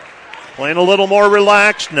defenders playing a little more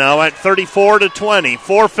relaxed now at 34-20.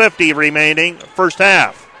 4:50 remaining, first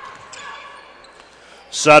half.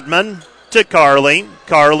 Sudman to Carly.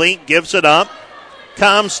 Carly gives it up.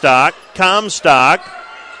 Comstock. Comstock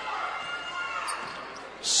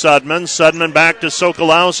Sudman back to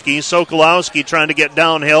Sokolowski. Sokolowski trying to get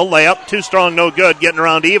downhill. Layup, too strong, no good. Getting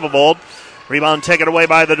around Evevold. Rebound taken away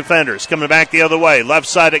by the defenders. Coming back the other way. Left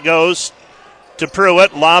side it goes to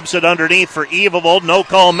Pruitt. Lobs it underneath for Evevold. No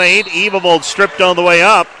call made. Evevold stripped on the way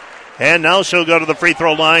up. And now she'll go to the free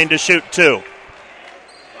throw line to shoot 2.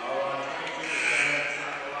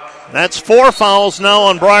 That's 4 fouls now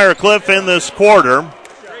on Briar Cliff in this quarter.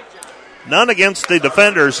 None against the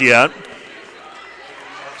defenders yet.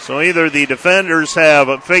 So either the defenders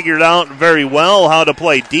have figured out very well how to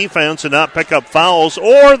play defense and not pick up fouls,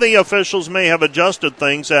 or the officials may have adjusted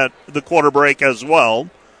things at the quarter break as well.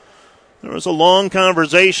 There was a long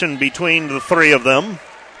conversation between the three of them,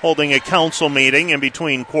 holding a council meeting in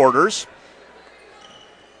between quarters.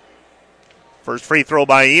 First free throw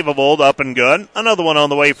by Evevold, up and good. Another one on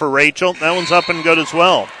the way for Rachel. That one's up and good as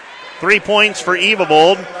well. 3 points for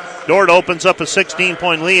Evevold. Dordt opens up a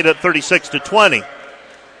 16-point lead at 36-20.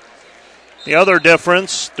 The other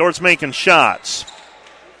difference, Dort's making shots.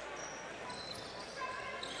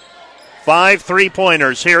 5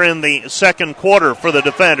 3-pointers here in the second quarter for the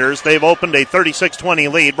defenders. They've opened a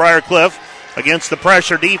 36-20 lead. Briar Cliff against the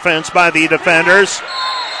pressure defense by the defenders.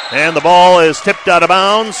 And the ball is tipped out of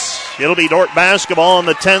bounds. It'll be Dordt basketball on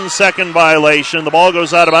the 10-second violation. The ball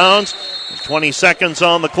goes out of bounds. 20 seconds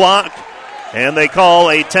on the clock. And they call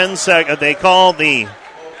the 10-second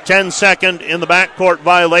in the backcourt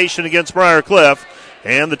violation against Briar Cliff.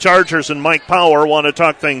 And the Chargers and Mike Power want to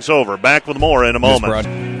talk things over. Back with more in a moment.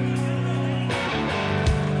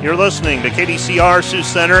 You're listening to KDCR Sioux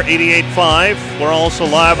Center 88.5. We're also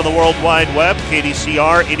live on the World Wide Web,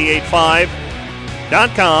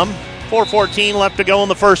 KDCR885.com. 4:14 left to go in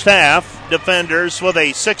the first half. Defenders with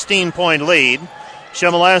a 16-point lead.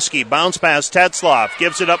 Shemileski bounce pass Tetzloff.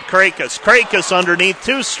 Gives it up Krakis. Krakis underneath,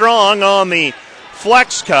 too strong on the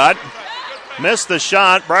flex cut. Missed the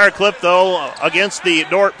shot. Briar Cliff, though, against the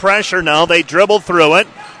Dordt pressure now. They dribble through it.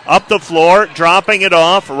 Up the floor, dropping it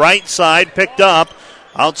off. Right side, picked up.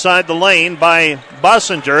 Outside the lane by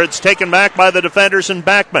Bussinger. It's taken back by the defenders and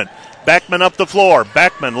Beckman. Beckman up the floor.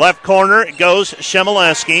 Beckman, left corner. It goes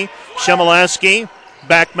Shemileski. Shemileski,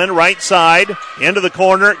 Beckman, right side. Into the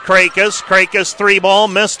corner. Krakis. Krakis, 3-ball.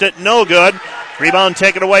 Missed it. No good. Rebound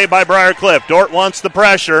taken away by Briar Cliff. Dordt wants the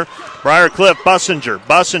pressure. Briar Cliff, Bussinger.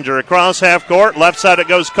 Bussinger across half court. Left side it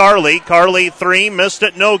goes Carly. Carly, 3. Missed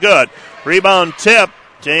it. No good. Rebound tip.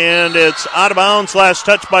 And it's out of bounds. Last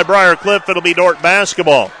touch by Briar Cliff. It'll be Dordt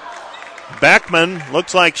basketball. Beckman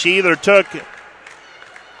looks like she either took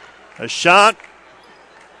a shot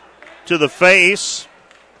to the face,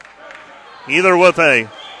 either with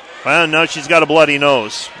no, she's got a bloody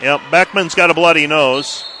nose. Yep, Beckman's got a bloody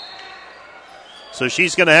nose. So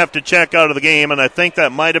she's going to have to check out of the game, and I think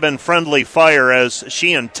that might have been friendly fire as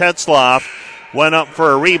she and Tetzloff went up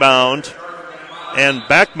for a rebound. And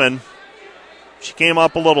Beckman, she came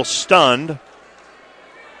up a little stunned.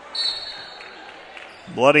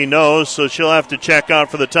 Bloody nose, so she'll have to check out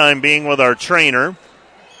for the time being with our trainer.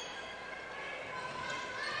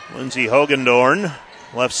 Lindsay Hogendorn,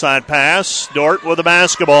 left side pass. Dordt with the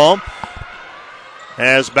basketball.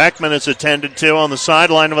 As Beckman is attended to on the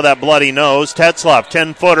sideline with that bloody nose. Tetzloff,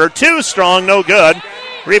 10-footer, too strong, no good.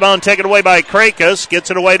 Rebound taken away by Krakis.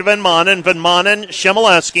 Gets it away to Van Manen. Van Manen,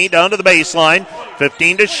 Shemileski down to the baseline.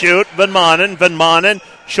 15 to shoot. Van Manen. Van Manen,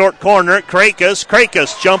 short corner. Krakis.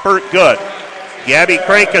 Krakis, jumper, good. Gabby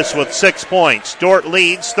Krakis with 6 points. Dordt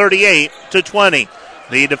leads 38-20.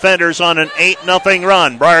 The defenders on an 8-0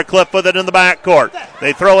 run. Briar Cliff with it in the backcourt.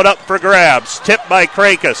 They throw it up for grabs. Tipped by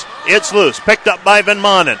Krakis. It's loose. Picked up by Van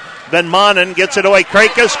Manen. Van Manen gets it away.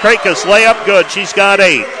 Krakis. Krakis, layup, good. She's got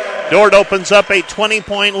 8. Dordt opens up a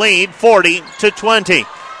 20-point lead, 40-20.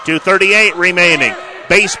 2:38 remaining.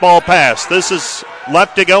 Baseball pass. This is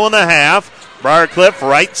left to go in the half. Briar Cliff,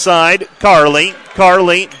 right side. Carly.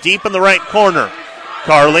 Carly, deep in the right corner.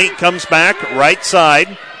 Carly comes back, right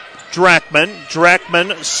side. Dreckman,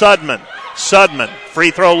 Sudman. Sudman,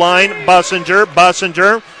 free throw line.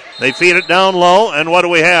 Bussinger. They feed it down low, and what do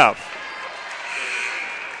we have?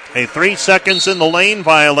 A 3 seconds in the lane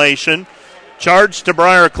violation. Charged to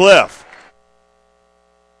Briar Cliff.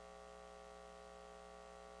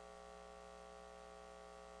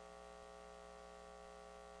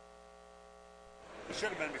 It should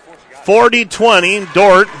have been before she got 40-20,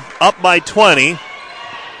 Dordt up by 20.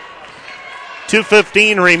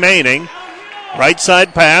 2:15 remaining. Right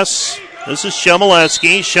side pass. This is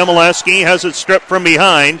Shemileski. Shemileski has it stripped from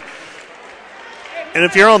behind. And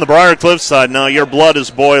if you're on the Briar Cliff side now, your blood is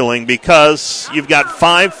boiling because you've got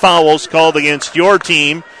 5 fouls called against your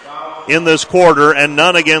team in this quarter and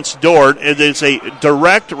none against Dordt. It is a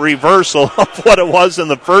direct reversal of what it was in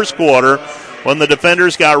the first quarter when the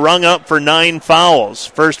defenders got rung up for 9 fouls.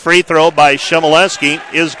 First free throw by Shemileski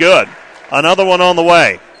is good. Another one on the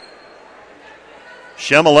way.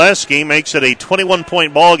 Shemileski makes it a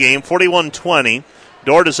 21-point ball game, 41-20.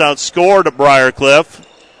 Dordt has outscored Briarcliff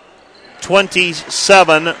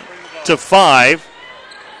 27-5.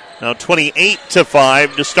 Now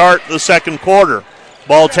 28-5 to start the second quarter.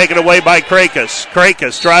 Ball taken away by Krakus.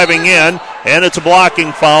 Krakus driving in, and it's a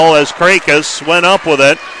blocking foul as Krakus went up with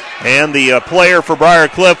it. And the player for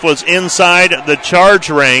Briarcliff was inside the charge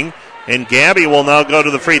ring. And Gabby will now go to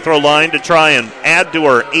the free throw line to try and add to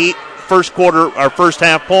her 8 first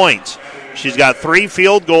half points. She's got 3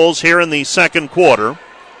 field goals here in the second quarter.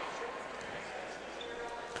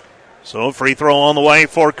 So free throw on the way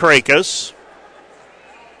for Krakus.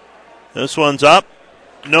 This one's up.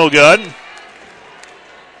 No good.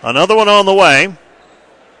 Another one on the way.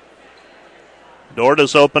 Dordt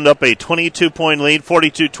has opened up a 22-point lead,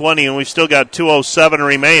 42-20, and we've still got 2:07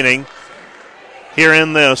 remaining here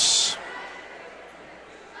in this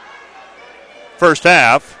first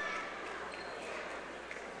half.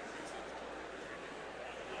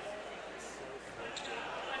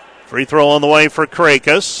 Free throw on the way for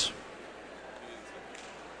Krakus.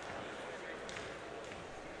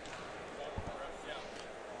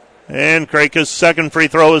 And Krakus' second free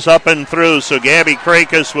throw is up and through, so Gabby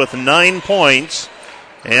Krakus with 9 points.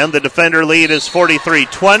 And the defender lead is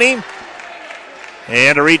 43-20.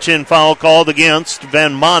 And a reach-in foul called against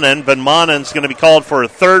Van Manen. Van Manen's going to be called for a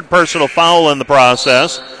 3rd personal foul in the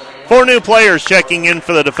process. 4 new players checking in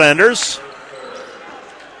for the defenders.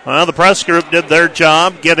 Well, the press group did their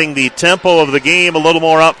job getting the tempo of the game a little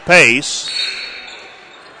more up pace.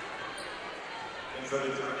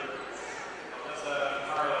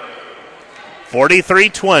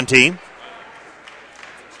 (43-20).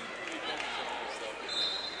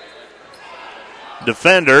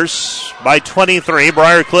 Defenders by 23.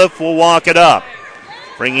 Briarcliff will walk it up.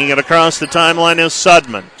 Bringing it across the timeline is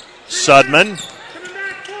Sudman. Sudman.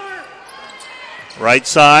 Right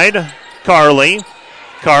side, Carly.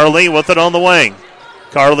 Carly with it on the wing.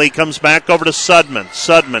 Carly comes back over to Sudman.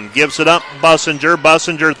 Sudman gives it up. Bussinger.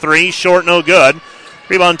 Bussinger 3. Short, no good.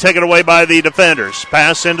 Rebound taken away by the defenders.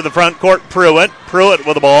 Pass into the front court. Pruitt. Pruitt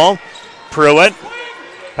with the ball. Pruitt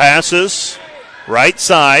passes right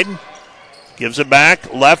side. Gives it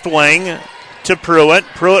back left wing to Pruitt.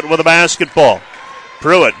 Pruitt with a basketball.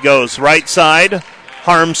 Pruitt goes right side.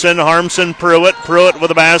 Harmson, Pruitt. Pruitt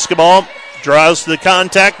with a basketball. Draws the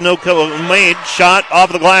contact. No made. Shot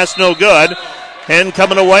off the glass. No good. And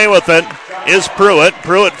coming away with it is Pruitt.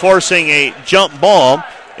 Pruitt forcing a jump ball.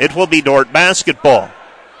 It will be Dordt basketball.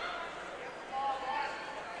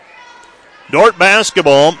 Dordt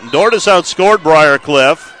basketball. Dordt has outscored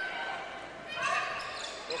Briarcliff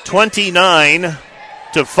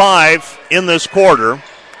 29-5 in this quarter.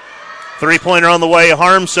 3-pointer on the way.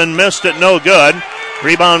 Harmson missed it. No good.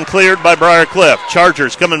 Rebound cleared by Briarcliff.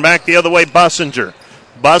 Chargers coming back the other way. Bussinger.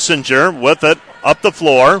 Bussinger with it up the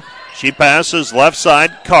floor. She passes left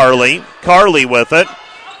side. Carly. Carly with it.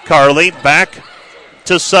 Carly back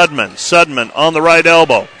to Sudman. Sudman on the right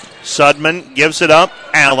elbow. Sudman gives it up.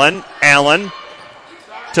 Allen. Allen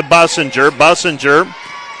to Bussinger. Bussinger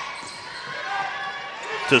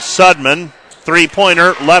to Sudman.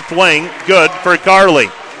 3-pointer left wing. Good for Carly.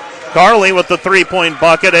 Carly with the 3-point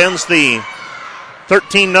bucket ends the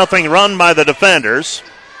 13-0 run by the defenders.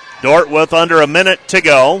 Dordt with under a minute to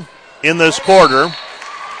go in this quarter.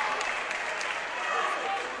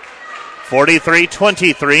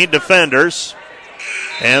 43-23 defenders.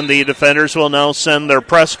 And the defenders will now send their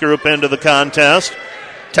press group into the contest.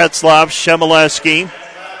 Tetzlaff, Shemileski,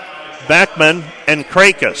 Beckman, and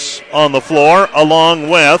Krakus on the floor, along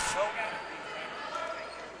with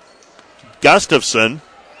Gustafson.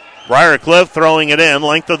 Briarcliff throwing it in,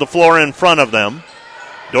 length of the floor in front of them.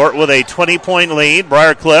 Dordt with a 20-point lead.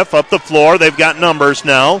 Briarcliff up the floor. They've got numbers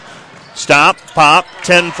now. Stop, pop,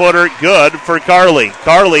 10-footer, good for Carly.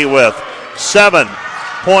 Carly with 7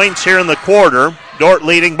 points here in the quarter. Dordt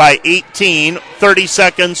leading by 18, 30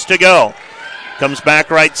 seconds to go. Comes back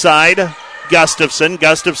right side. Gustafson.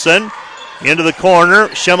 Gustafson into the corner.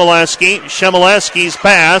 Shemileski. Shemileski's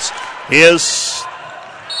pass is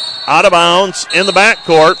out of bounds in the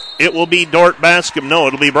backcourt. It will be Dordt basketball. No,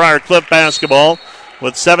 it'll be Briarcliff basketball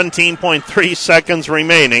with 17.3 seconds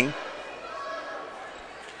remaining.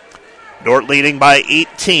 Dordt leading by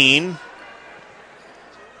 18.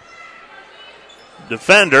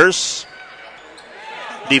 Defenders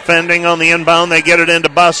defending on the inbound. They get it into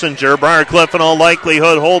Bussinger. Briarcliff in all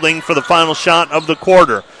likelihood holding for the final shot of the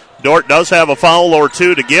quarter. Dordt does have a foul or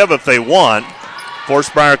two to give if they want. Force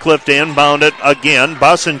Briarcliff to inbound it again.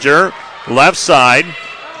 Bussinger, left side,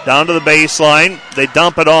 down to the baseline. They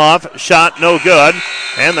dump it off. Shot no good.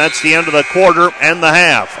 And that's the end of the quarter and the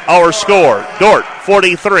half. Our score, Dordt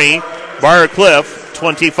 43, Briarcliff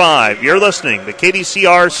 25. You're listening to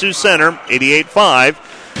KDCR Sioux Center 88.5.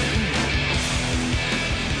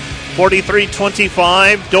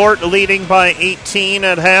 43-25, Dordt leading by 18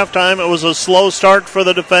 at halftime. It was a slow start for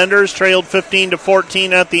the defenders, trailed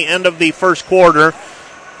 15-14 at the end of the first quarter.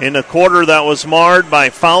 In a quarter that was marred by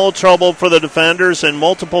foul trouble for the defenders and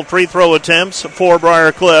multiple free throw attempts for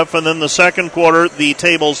Briarcliff. And then the second quarter, the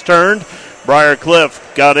tables turned.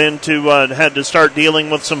 Briarcliff got had to start dealing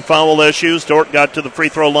with some foul issues. Dordt got to the free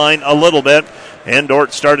throw line a little bit, and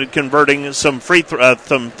Dordt started converting some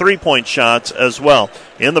three-point shots as well.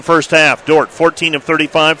 In the first half, Dordt 14 of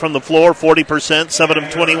 35 from the floor, 40%, 7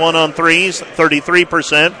 of 21 on threes,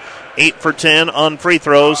 33%, 8 for 10 on free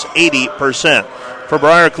throws, 80%. For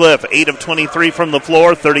Briarcliff, 8 of 23 from the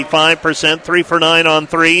floor, 35%, 3 for 9 on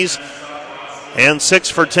threes, and 6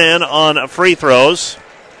 for 10 on free throws.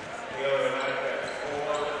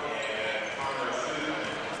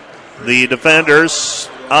 The defenders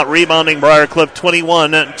out-rebounding Briarcliff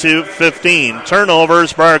 21-15.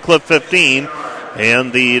 Turnovers, Briarcliff 15,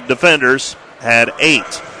 and the defenders had 8.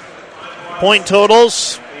 Point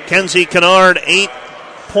totals, Kenzie Kennard 8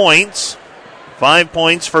 points, 5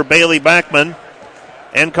 points for Bailey Beckman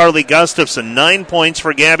and Carly Gustafson, 9 points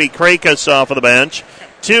for Gabby Krakus off of the bench,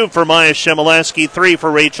 2 for Maya Shemileski, 3 for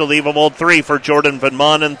Rachel Levevold, 3 for Jordan Van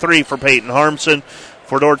Manen, 3 for Peyton Harmson.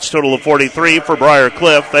 For Dordt's total of 43 for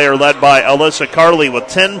Briarcliff. They are led by Alyssa Carley with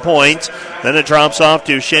 10 points. Then it drops off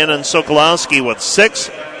to Shannon Sokolowski with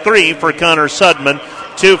 6, 3 for Connor Sudman,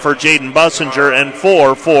 2 for Jaden Bussinger, and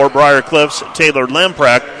 4 for Briarcliff's Taylor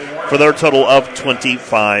Lamprecht for their total of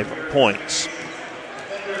 25 points.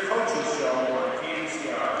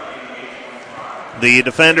 The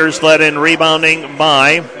defenders led in rebounding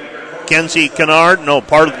by Kenzie Kennard.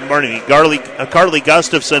 Carly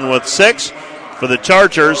Gustafson with 6. For the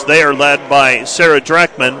Chargers, they are led by Sarah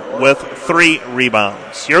Dreckman with 3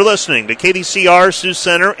 rebounds. You're listening to KDCR Sioux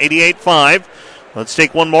Center 88.5. Let's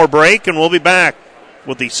take one more break, and we'll be back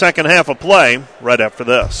with the second half of play right after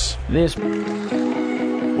this.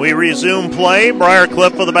 We resume play.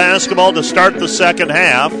 Briarcliff with the basketball to start the second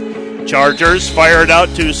half. Chargers fire it out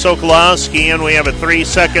to Sokolowski, and we have a 3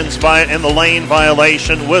 seconds in the lane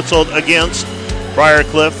violation whistled against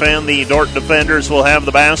Briarcliff, and the Dordt defenders will have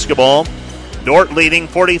the basketball. Dordt leading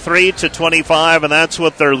 43-25, and that's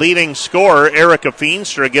with their leading scorer, Erica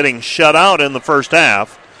Feenstra, getting shut out in the first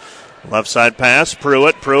half. Left side pass,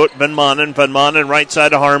 Pruitt, Van Manen, right side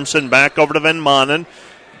to Harmson, back over to Van Manen.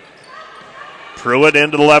 Pruitt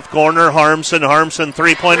into the left corner, Harmson,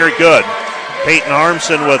 three-pointer, good. Peyton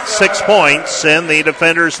Harmson with 6 points, and the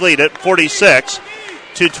defenders lead it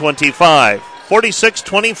 46-25.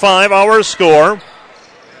 46-25, our score.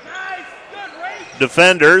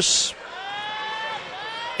 Defenders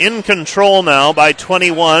in control now by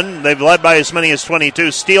 21. They've led by as many as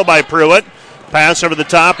 22. Steal by Pruitt. Pass over the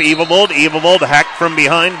top. Evevold hacked from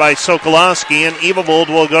behind by Sokolowski, and Evevold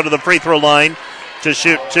will go to the free throw line to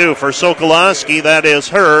shoot 2. For Sokolowski, that is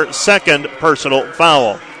her second personal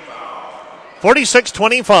foul.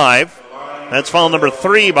 46-25. That's foul number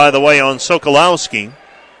 3, by the way, on Sokolowski.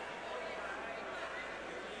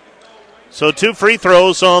 So 2 free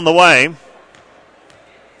throws on the way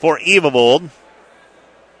for Evevold.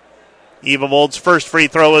 Evevold's first free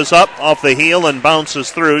throw is up off the heel and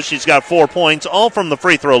bounces through. She's got 4 points, all from the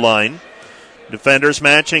free throw line. Defenders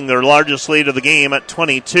matching their largest lead of the game at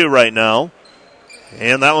 22 right now.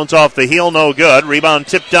 And that one's off the heel, no good. Rebound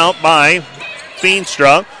tipped out by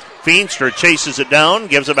Feenstra. Feenstra chases it down,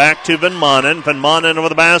 gives it back to Van Manen. Van Manen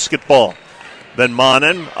with the basketball. Van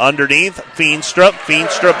Manen underneath Feenstra.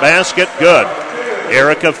 Feenstra basket, good.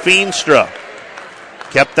 Erica Feenstra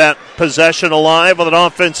kept that possession alive with an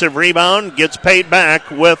offensive rebound. Gets paid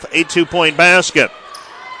back with a 2-point basket.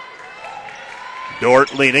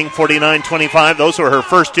 Dordt leading 49-25. Those were her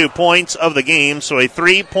first 2 points of the game. So a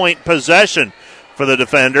 3-point possession for the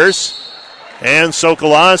defenders. And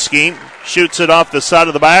Sokolowski shoots it off the side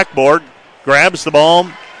of the backboard. Grabs the ball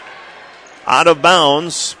out of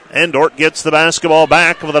bounds. And Dordt gets the basketball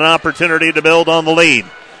back with an opportunity to build on the lead.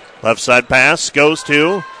 Left side pass goes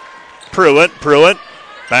to Pruitt.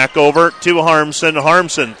 Back over to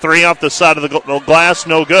Harmson. 3 off the side of the glass,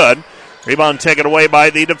 no good. Rebound taken away by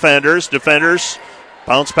the defenders. Defenders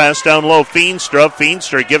bounce pass down low.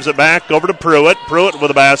 Feenstra gives it back over to Pruitt. Pruitt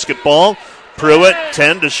with a basketball. Pruitt,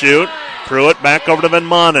 10 to shoot. Pruitt back over to Van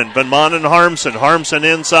Manen. Van Manen, Harmsen. Harmsen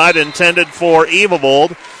inside, intended for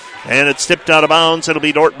Evevold. And it's tipped out of bounds. It'll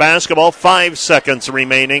be Dordt basketball. 5 seconds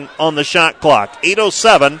remaining on the shot clock.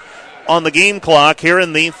 8:07 on the game clock here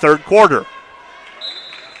in the third quarter.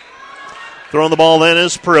 Throwing the ball in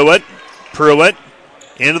is Pruitt. Pruitt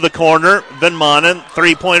into the corner. Van Manen,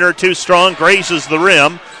 three-pointer too strong, grazes the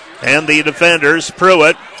rim. And the defenders,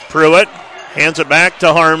 Pruitt hands it back to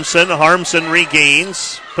Harmsen. Harmsen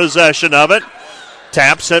regains possession of it.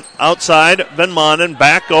 Taps it outside. Van Manen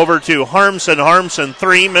back over to Harmsen. Harmsen,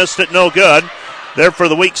 three, missed it, no good. There for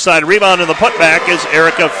the weak side rebound, and the putback is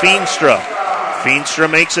Erica Feenstra.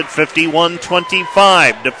 Feenstra makes it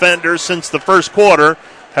 51-25. Defenders since the first quarter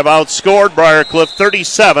have outscored Briarcliff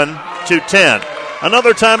 37-10.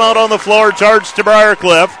 Another timeout on the floor charged to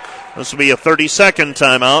Briarcliff. This will be a 30-second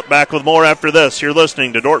timeout. Back with more after this. You're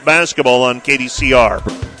listening to Dordt Basketball on KDCR.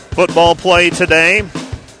 Football play today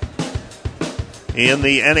in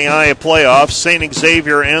the NAIA playoffs. St.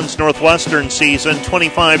 Xavier ends Northwestern season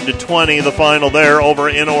 25-20. The final there over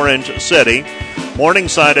in Orange City.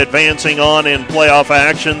 Morningside advancing on in playoff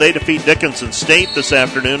action. They defeat Dickinson State this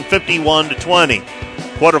afternoon 51-20.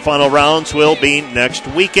 Quarterfinal rounds will be next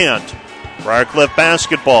weekend. Briarcliff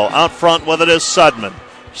basketball out front with it is Sudman.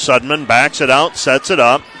 Sudman backs it out, sets it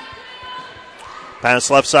up. Pass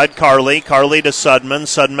left side, Carly. Carly to Sudman.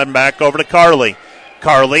 Sudman back over to Carly.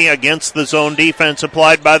 Carly against the zone defense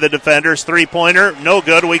applied by the defenders. Three-pointer, no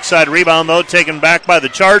good. Weak side rebound, though, taken back by the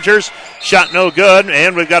Chargers. Shot no good,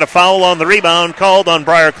 and we've got a foul on the rebound called on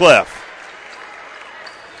Briarcliff.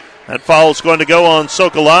 That foul is going to go on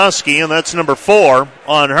Sokolowski, and that's number 4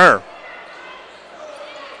 on her.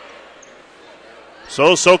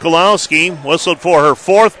 So Sokolowski whistled for her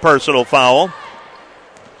 4th personal foul.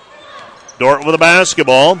 Dordt with a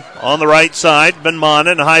basketball on the right side. Van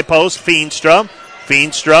Manen, high post, Feenstra.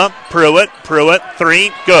 Feenstra, Pruitt,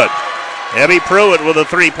 three, good. Abby Pruitt with a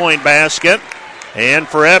 3-point basket. And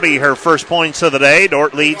for Abby, her first points of the day.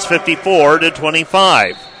 Dordt leads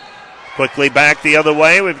 54-25. Quickly back the other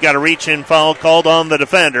way. We've got a reach-in foul called on the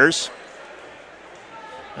defenders.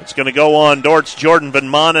 It's going to go on Dordt's Jordan Van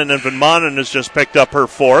Manen, and Van Manen has just picked up her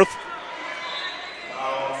 4th.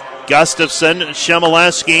 Gustafson,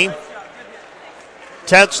 Shemileski,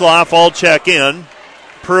 Tetzloff all check in.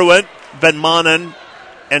 Pruitt, Van Manen,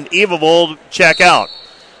 and Evevold check out.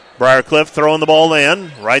 Briarcliff throwing the ball in.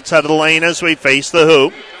 Right side of the lane as we face the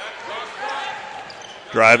hoop.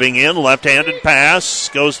 Driving in, left-handed pass,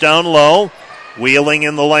 goes down low. Wheeling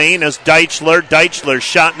in the lane is Deichler. Deichler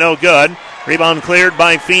shot no good. Rebound cleared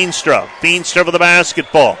by Feenstra. Feenstra with the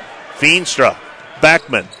basketball. Feenstra.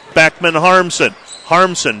 Beckman. Harmsen.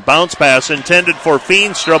 Harmsen. Bounce pass intended for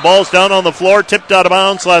Feenstra. Ball's down on the floor. Tipped out of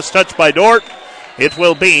bounds. Last touch by Dordt. It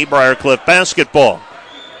will be Briarcliff basketball.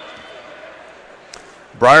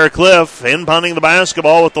 Briarcliff inbounding the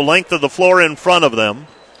basketball with the length of the floor in front of them.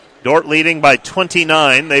 Dordt leading by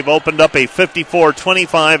 29. They've opened up a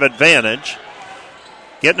 54-25 advantage.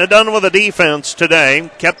 Getting it done with the defense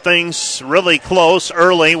today. Kept things really close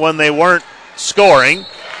early when they weren't scoring.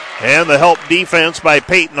 And the help defense by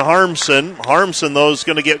Peyton Harmsen. Harmsen, though, is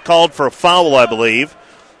going to get called for a foul, I believe,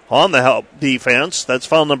 on the help defense. That's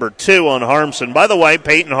foul number 2 on Harmsen. By the way,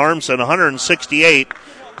 Peyton Harmsen, 168,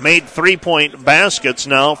 made 3-point baskets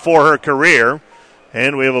now for her career.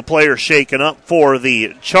 And we have a player shaken up for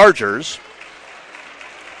the Chargers.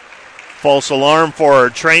 False alarm for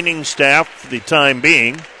our training staff for the time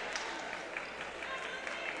being.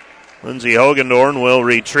 Lindsay Hogendorn will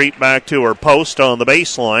retreat back to her post on the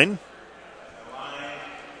baseline.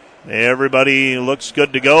 Everybody looks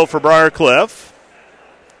good to go for Briarcliff.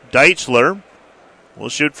 Deichler will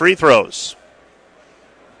shoot free throws.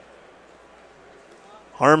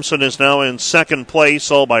 Harmsen is now in second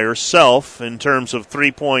place all by herself in terms of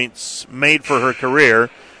 3 points made for her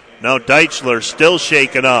career. Now Deichler still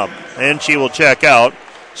shaken up, and she will check out.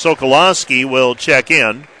 Sokolowski will check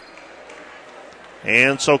in.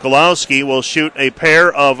 And Sokolowski will shoot a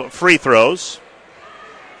pair of free throws.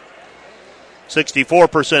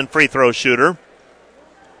 64% free throw shooter.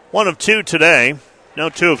 1 of 2 today. Now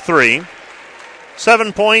 2 of 3.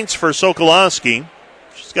 7 points for Sokolowski.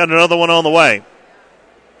 She's got another one on the way.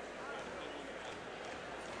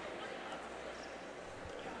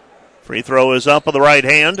 Free throw is up on the right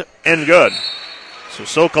hand and good. So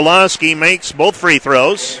Sokolowski makes both free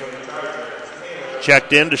throws.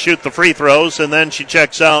 Checked in to shoot the free throws, and then she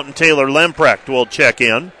checks out, and Taylor Lemprecht will check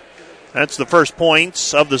in. That's the first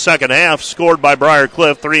points of the second half, scored by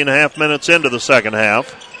Briarcliff 3.5 minutes into the second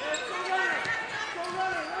half.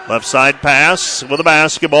 Left side pass with a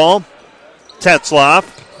basketball.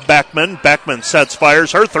 Tetzloff. Beckman. Beckman sets,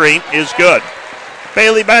 fires. Her three is good.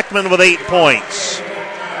 Bailey Beckman with 8 points.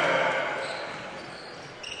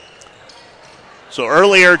 So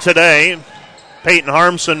earlier today, Peyton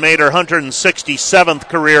Harmson made her 167th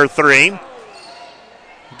career three,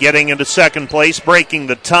 getting into second place, breaking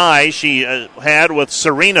the tie she had with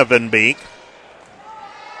Serena Van Beek.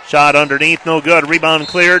 Shot underneath, no good. Rebound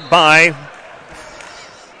cleared by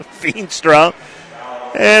Feenstra.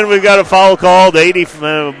 And we've got a foul called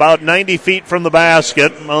about 90 feet from the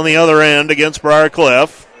basket on the other end against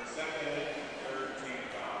Briarcliff.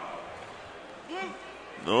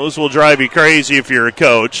 Those will drive you crazy if you're a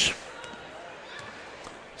coach.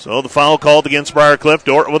 So the foul called against Briarcliff.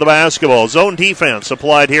 Dort with the basketball. Zone defense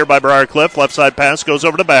applied here by Briarcliff. Left side pass goes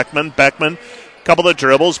over to Beckman. Beckman, couple of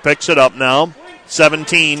dribbles, picks it up now.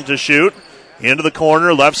 17 to shoot. Into the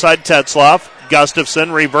corner, left side Tetzloff.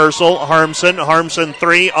 Gustafson, reversal, Harmson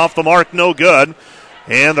three, off the mark, no good.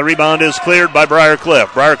 And the rebound is cleared by Briarcliff.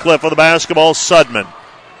 Briarcliff with the basketball, Sudman.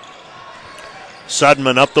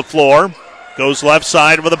 Sudman up the floor, goes left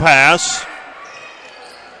side with a pass.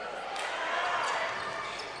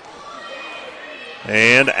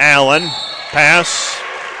 And Allen, pass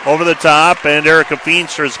over the top, and Erica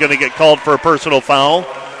Feenstra is going to get called for a personal foul.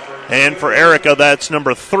 And for Erica, that's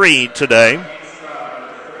number 3 today.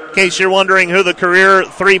 In case you're wondering who the career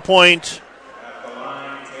three-point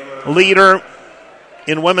leader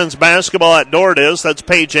in women's basketball at Dort is, that's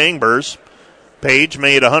Paige Angbers. Paige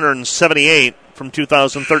made 178 from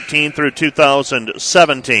 2013 through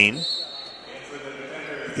 2017.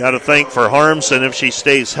 Got to think for Harmson, if she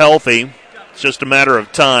stays healthy, it's just a matter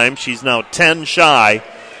of time. She's now 10 shy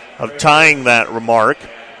of tying that remark.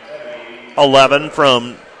 11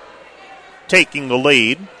 from taking the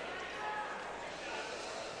lead.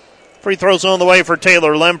 Free throws on the way for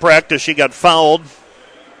Taylor Lemprecht as she got fouled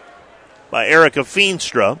by Erica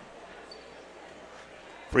Feenstra.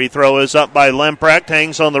 Free throw is up by Lemprecht,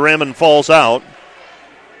 hangs on the rim and falls out.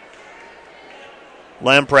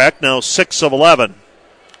 Lemprecht now 6 of 11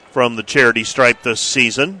 from the charity stripe this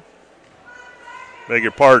season. Beg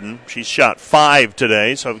your pardon, she's shot 5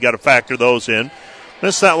 today, so I've got to factor those in.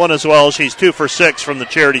 Missed that one as well. She's 2 for 6 from the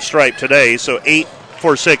charity stripe today, so 8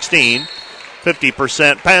 for 16.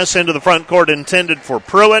 50%. Pass into the front court intended for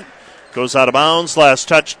Pruitt. Goes out of bounds. Last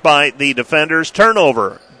touched by the defenders.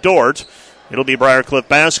 Turnover. Dort. It'll be Briarcliff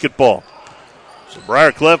basketball. So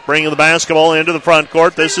Briarcliff bringing the basketball into the front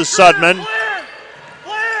court. This is Sudman.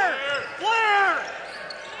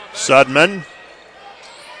 Sudman.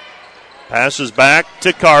 Passes back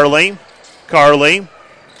to Carly. Carly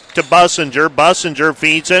to Bussinger. Bussinger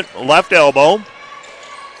feeds it. Left elbow.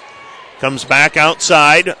 Comes back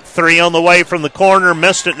outside. 3 on the way from the corner.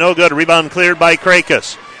 Missed it. No good. Rebound cleared by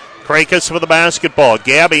Krakis. Krakis with the basketball.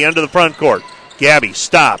 Gabby into the front court. Gabby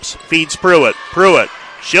stops. Feeds Pruitt. Pruitt.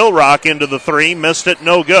 She'll rock into the 3. Missed it.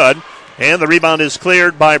 No good. And the rebound is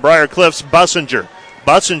cleared by Briarcliff's Bussinger.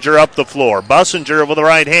 Bussinger up the floor. Bussinger with the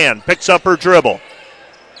right hand. Picks up her dribble.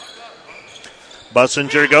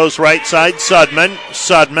 Bussinger goes right side. Sudman.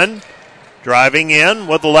 Sudman driving in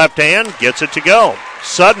with the left hand. Gets it to go.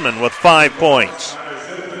 Sudman with 5 points.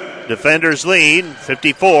 Defenders lead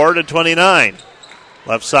 54-29.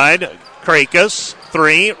 Left side, Krakis,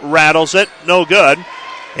 3, rattles it, no good.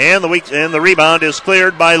 And the rebound is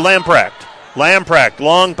cleared by Lamprecht. Lamprecht,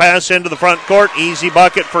 long pass into the front court, easy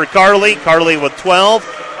bucket for Carly. Carly with 12.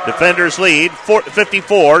 Defenders lead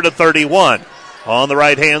 54-31. On the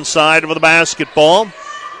right-hand side of the basketball.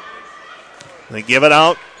 They give it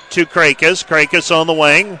out to Krakis. Krakis on the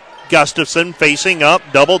wing. Gustafson facing up,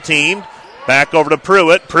 double teamed. Back over to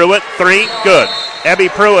Pruitt. Pruitt, 3, good. Abby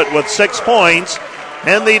Pruitt with 6 points.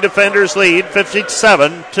 And the defenders lead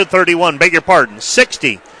 57-31. Beg your pardon,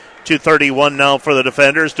 60-31 now for the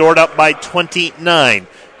defenders. Dort up by 29.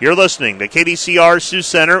 You're listening to KDCR Sioux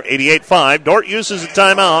Center 88.5. Dort uses a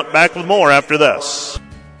timeout. Back with more after this.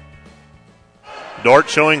 Dort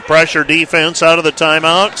showing pressure defense out of the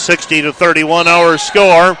timeout. 60-31 our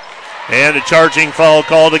score. And a charging foul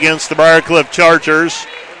called against the Briarcliff Chargers.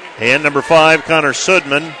 And number 5, Connor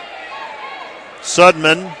Sudman.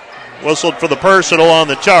 Sudman whistled for the personal on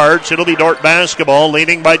the charge. It'll be Dort basketball,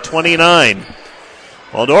 leading by 29.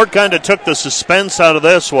 Well, Dort kind of took the suspense out of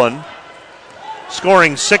this one,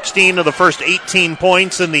 scoring 16 of the first 18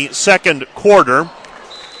 points in the second quarter.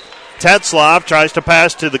 Tetzloff tries to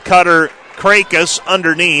pass to the cutter Krakis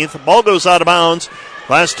underneath. Ball goes out of bounds.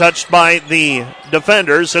 Last touched by the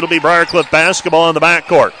defenders. It'll be Briarcliff basketball in the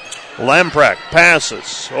backcourt. Lamprecht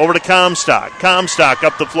passes over to Comstock. Comstock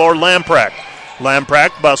up the floor. Lamprecht. Lamprecht,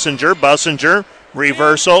 Bussinger. Bussinger,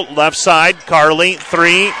 reversal, left side. Carly,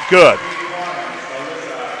 3, good.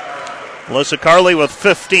 Melissa Carley with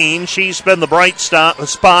 15. She's been the bright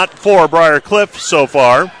spot for Briar Cliff so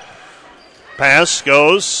far. Pass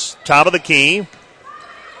goes top of the key.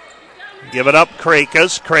 Give it up,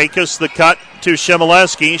 Krakus. Krakus the cut to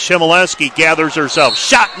Shimoleski. Shimoleski gathers herself.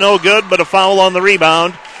 Shot no good, but a foul on the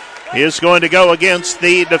rebound is going to go against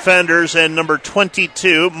the defenders, and number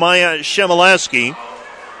 22, Maya Shimoleski.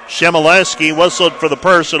 Shimoleski whistled for the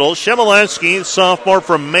personal. Shimoleski, sophomore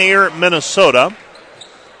from Mayer, Minnesota.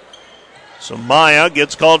 So Maya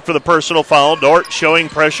gets called for the personal foul. Dordt showing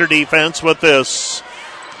pressure defense with this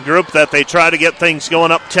group that they try to get things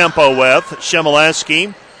going up tempo with.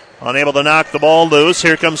 Shimoleski unable to knock the ball loose.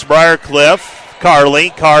 Here comes Briar Cliff.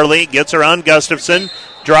 Carley gets around Gustafson,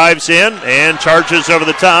 drives in, and charges over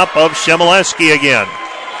the top of Shimoleski again.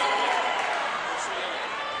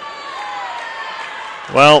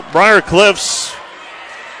 Well, Briar Cliff's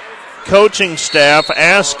coaching staff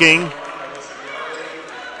asking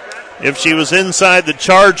if she was inside the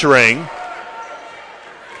charge ring.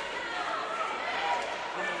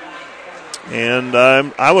 And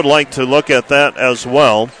I would like to look at that as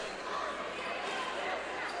well.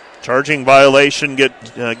 Charging violation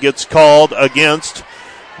gets called against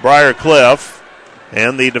Briar Cliff,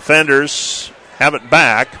 and the defenders have it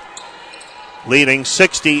back, leading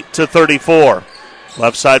 60-34.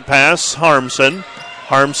 Left side pass, Harmson.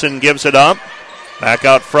 Harmson gives it up. Back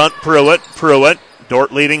out front, Pruitt.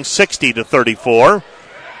 Dordt leading 60-34.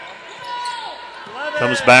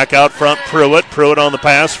 Comes back out front, Pruitt. Pruitt on the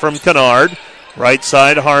pass from Kennard. Right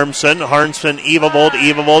side, Harmson.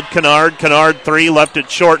 Evavold, Kennard. Kennard three, left it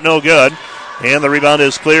short, no good. And the rebound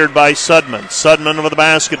is cleared by Sudman. Sudman with the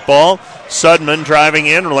basketball. Sudman driving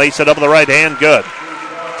in, lays it up with the right hand, good.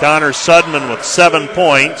 Connor Sudman with 7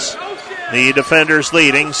 points. The defenders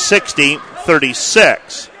leading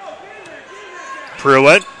 60-36.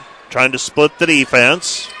 Pruitt trying to split the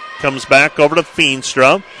defense. Comes back over to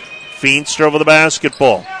Feenstra. Feenstra with the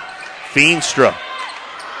basketball. Feenstra.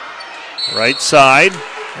 Right side.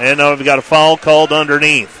 And now we've got a foul called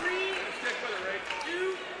underneath.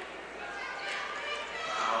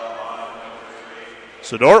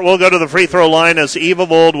 So Dordt will go to the free throw line as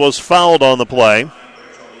Evavold was fouled on the play.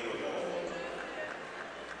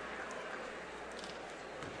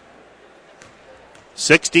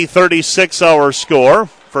 (60-36) our score.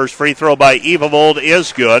 First free throw by Evavold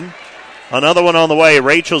is good. Another one on the way.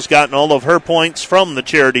 Rachel's gotten all of her points from the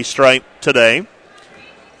charity stripe today.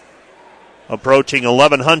 Approaching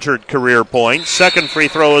 1,100 career points. Second free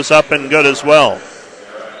throw is up and good as well.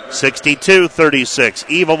 62-36.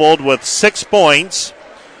 Evavold with 6 points.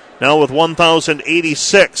 Now with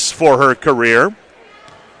 1,086 for her career.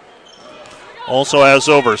 Also has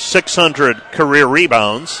over 600 career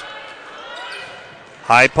rebounds.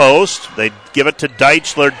 High post. They give it to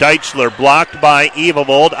Deichler. Deichler blocked by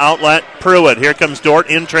Evavold. Outlet Pruitt. Here comes Dordt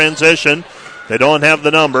in transition. They don't have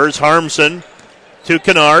the numbers. Harmson to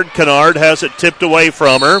Kennard. Kennard has it tipped away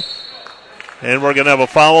from her. And we're going to have a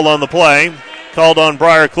foul on the play called on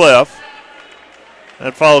Briar Cliff.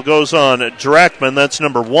 That foul goes on Dreckman. That's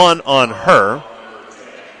number 1 on her.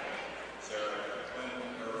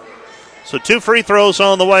 So 2 free throws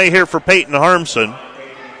on the way here for Peyton Harmson.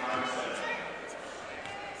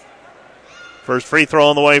 First free throw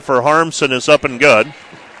on the way for Harmson is up and good.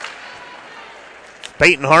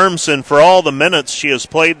 Peyton Harmson, for all the minutes she has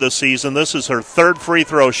played this season, this is her 3rd free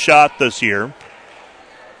throw shot this year.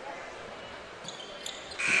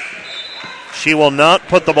 She will not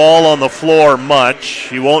put the ball on the floor much.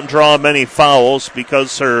 She won't draw many fouls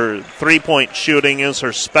because her three-point shooting is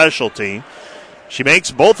her specialty. She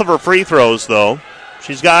makes both of her free throws, though.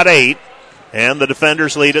 She's got 8, and the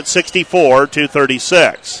defenders lead at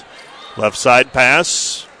 64-36. Left side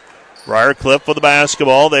pass. Briar Cliff with the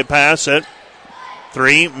basketball. They pass it.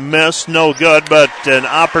 3, missed, no good, but an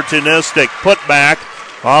opportunistic putback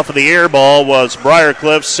off of the air ball was Briar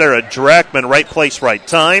Cliff's Sarah Dreckman. Right place, right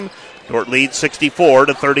time. Dordt leads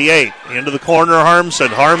 64-38. Into the corner, Harmson.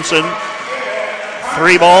 Harmson,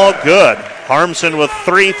 3 ball, good. Harmson with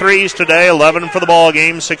 3 threes today, 11 for the ball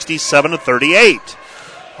game, 67-38.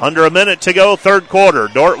 Under a minute to go, 3rd quarter.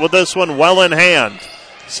 Dordt with this one well in hand.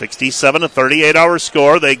 67-38 our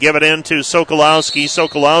score. They give it in to Sokolowski.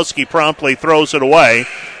 Sokolowski promptly throws it away.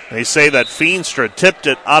 They say that Feenstra tipped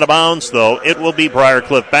it out of bounds, though. It will be Briar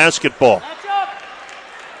Cliff basketball.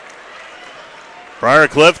 Briar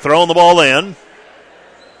Cliff throwing the ball in.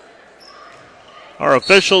 Our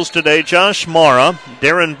officials today, Josh Mara,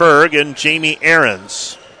 Darren Berg, and Jamie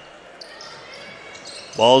Ahrens.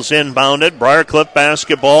 Ball's inbounded. Briar Cliff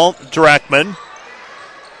basketball. Dreckman.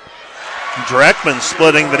 Dreckman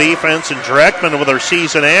splitting the defense, and Dreckman with her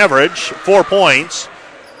season average, 4 points.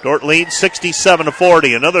 Dordt leads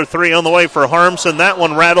 67-40. Another three on the way for Harmson. That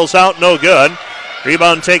one rattles out, no good.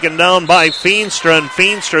 Rebound taken down by Feenstra, and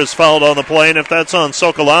Feenstra's fouled on the play, and if that's on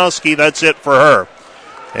Sokolowski, that's it for her.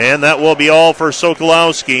 And that will be all for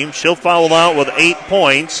Sokolowski. She'll foul out with 8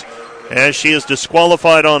 points, as she is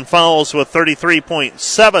disqualified on fouls with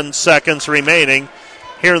 33.7 seconds remaining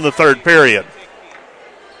here in the third period.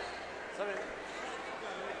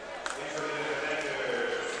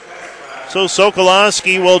 So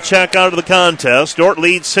Sokolowski will check out of the contest. Dordt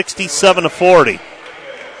leads 67-40.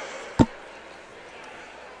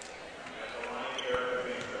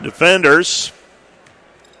 Defenders,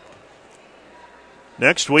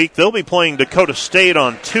 next week they'll be playing Dakota State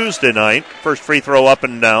on Tuesday night. First free throw up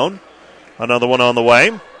and down. Another one on the way.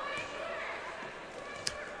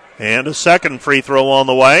 And a second free throw on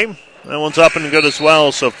the way. That one's up and good as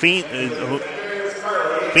well. So Feenstra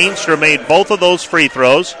made both of those free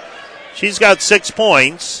throws. She's got 6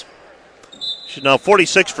 points. She's now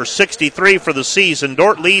 46 for 63 for the season.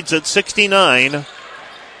 Dordt leads at 69-40.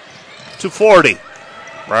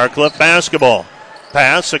 Briarcliff basketball.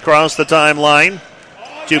 Pass across the timeline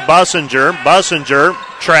to Bussinger. Bussinger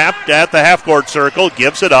trapped at the half-court circle.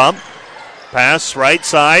 Gives it up. Pass right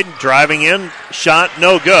side. Driving in. Shot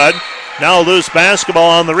no good. Now loose basketball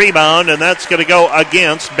on the rebound, and that's going to go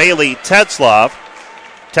against Bailey Tetzloff.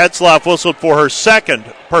 Tetzloff whistled for her second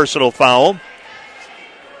personal foul.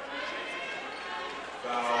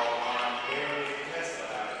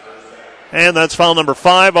 And that's foul number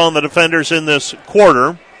 5 on the defenders in this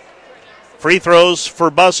quarter. Free throws for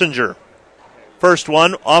Bussinger. First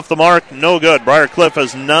one off the mark, no good. Briarcliff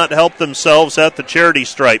has not helped themselves at the charity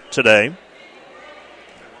stripe today.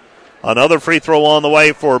 Another free throw on the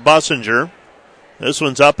way for Bussinger. This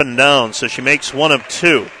one's up and down, so she makes 1 of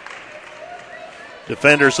 2.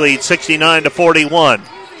 Defenders lead 69-41.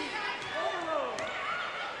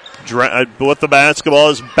 With the basketball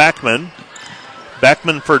is Beckman.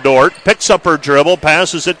 Beckman for Dordt. Picks up her dribble.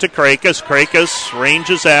 Passes it to Krakis. Krakis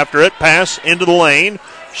ranges after it. Pass into the lane.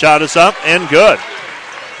 Shot is up and good.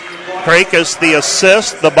 Krakis the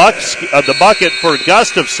assist. The bucket for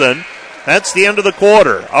Gustafson. That's the end of the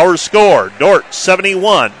quarter. Our score, Dordt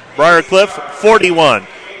 71. Briarcliff 41.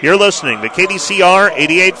 You're listening to KDCR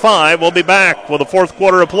 88.5. We'll be back with the fourth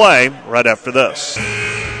quarter of play right after this.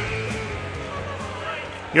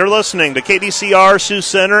 You're listening to KDCR Sioux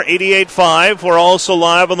Center 88.5. We're also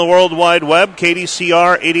live on the World Wide Web,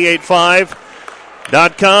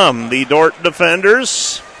 KDCR885.com. The Dordt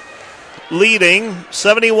defenders leading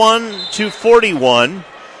 71-41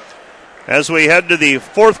 as we head to the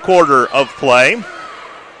fourth quarter of play.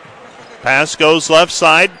 Pass goes left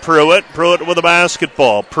side, Pruitt. Pruitt with a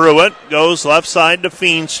basketball. Pruitt goes left side to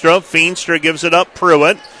Feenstra. Feenstra gives it up,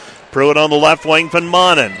 Pruitt. Pruitt on the left wing, Van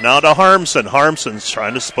Manen. Now to Harmson. Harmson's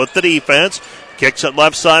trying to split the defense. Kicks it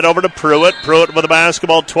left side over to Pruitt. Pruitt with the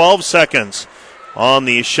basketball, 12 seconds on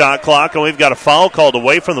the shot clock, and we've got a foul called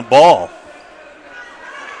away from the ball.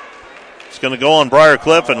 It's going to go on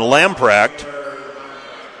Briarcliff and Lamprecht.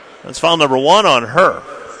 That's foul number 1 on her.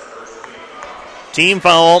 Team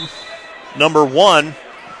foul number 1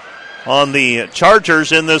 on the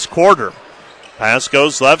Chargers in this quarter. Pass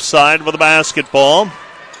goes left side with the basketball.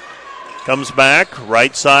 Comes back,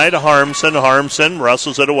 right side, Harmson. Harmson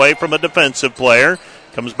wrestles it away from a defensive player.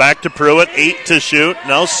 Comes back to Pruitt, 8 to shoot,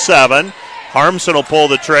 now 7. Harmson will pull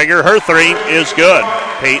the trigger. Her 3 is good.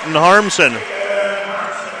 Peyton Harmson.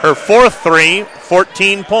 Her fourth 3,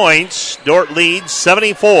 14 points. Dordt leads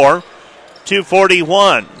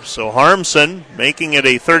 74-41. So Harmson making it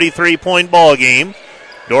a 33-point ball game.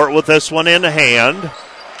 Dordt with this one in hand.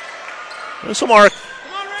 This will mark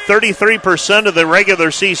 33% of the regular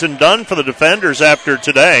season done for the defenders after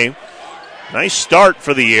today. Nice start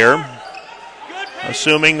for the year.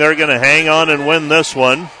 Assuming they're going to hang on and win this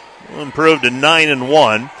one. We'll improve to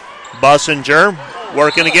 9-1. Bussinger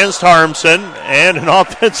working against Harmson, and an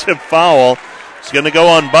offensive foul is going to go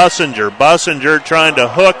on Bussinger. Bussinger trying to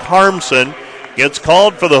hook Harmson. Gets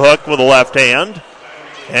called for the hook with the left hand.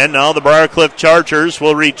 And now the Briarcliff Chargers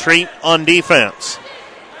will retreat on defense.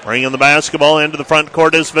 Bringing the basketball into the front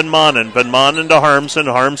court is Van Manen. Van Manen to Harmson.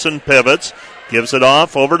 Harmson pivots. Gives it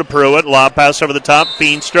off over to Pruitt. Lob pass over the top.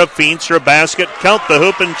 Feenstra. Feenstra basket. Count the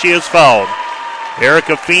hoop, and she is fouled.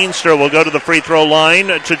 Erica Feenstra will go to the free throw line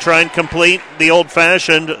to try and complete the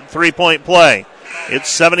old-fashioned three-point play.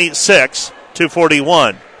 It's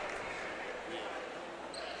 76-41.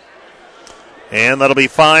 And that'll be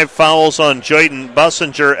 5 fouls on Jayden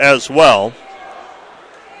Bussinger as well.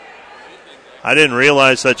 I didn't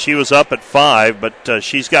realize that she was up at 5, but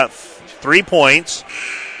she's got 3 points,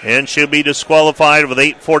 and she'll be disqualified with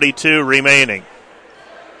 8:42 remaining.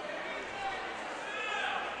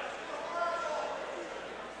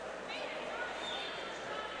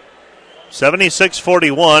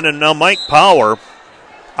 76-41, and now Mike Power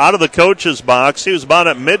out of the coach's box. He was about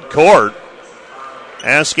at midcourt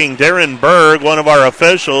asking Darren Berg, one of our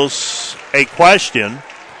officials, a question.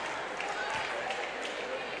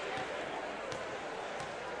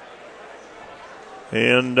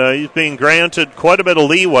 And he's being granted quite a bit of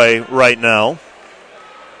leeway right now.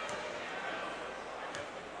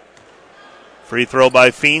 Free throw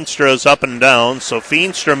by Feenstra is up and down. So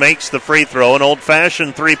Feenstra makes the free throw, an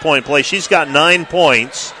old-fashioned three-point play. She's got 9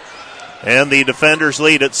 points. And the defenders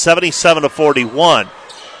lead at 77-41.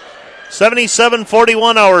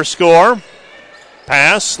 77-41 our score.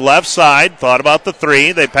 Pass, left side, thought about the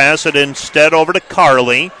three. They pass it instead over to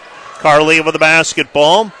Carly. Carly with the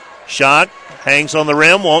basketball. Shot, hangs on the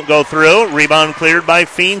rim, won't go through. Rebound cleared by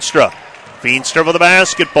Feenstra. Feenstra with the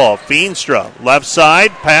basketball. Feenstra, left side,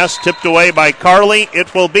 pass tipped away by Carly.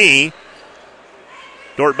 It will be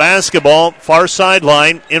Dordt basketball, far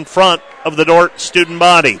sideline in front of the Dordt student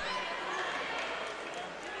body.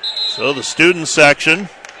 So the student section,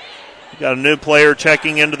 got a new player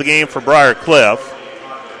checking into the game for Briar Cliff.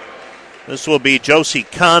 This will be Josie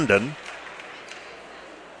Condon.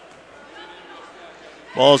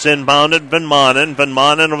 Ball's inbounded, Van Manen. Van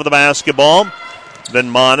Manen over the basketball.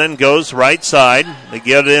 Van Manen goes right side. They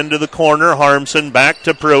get it into the corner. Harmson back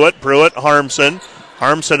to Pruitt. Pruitt, Harmson.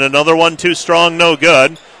 Harmson, another one too strong, no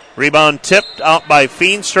good. Rebound tipped out by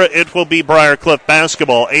Feenstra. It will be Briar Cliff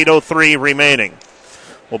basketball. 8:03 remaining.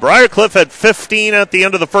 Well, Briar Cliff had 15 at the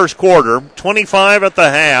end of the first quarter, 25 at the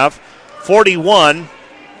half, 41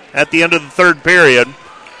 at the end of the third period.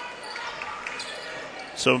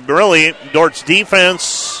 So really, Dordt's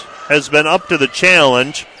defense has been up to the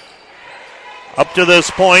challenge. Up to this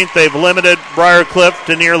point, they've limited Briar Cliff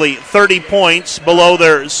to nearly 30 points below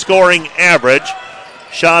their scoring average.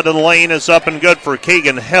 Shot in the lane is up and good for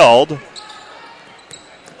Keegan Held.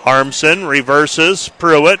 Harmson reverses.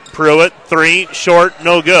 Pruitt. Pruitt, three, short,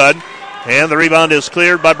 no good. And the rebound is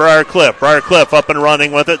cleared by Briar Cliff. Briar Cliff up and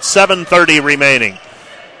running with it. 7:30 remaining.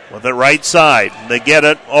 With it right side. They get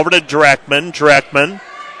it over to Dreckman. Dreckman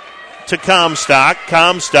to Comstock.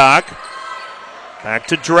 Comstock back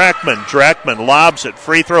to Dreckman. Dreckman lobs it.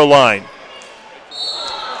 Free throw line.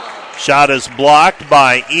 Shot is blocked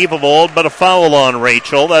by Evavold, but a foul on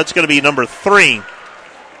Rachel. That's going to be number 3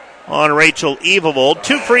 on Rachel Evavold.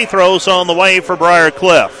 2 free throws on the way for Briar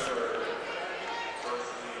Cliff.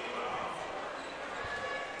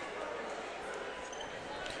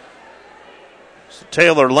 So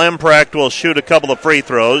Taylor Lemprecht will shoot a couple of free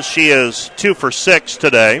throws. She is 2 for 6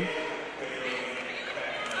 today.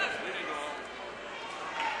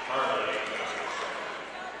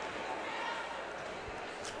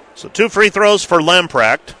 So 2 free throws for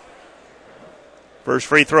Lemprecht. First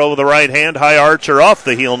free throw with the right hand, high archer off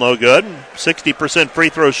the heel, no good. 60% free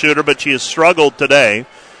throw shooter, but she has struggled today.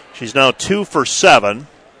 She's now 2 for 7.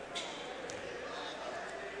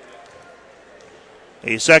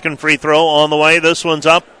 A second free throw on the way. This one's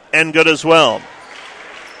up and good as well.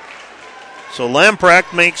 So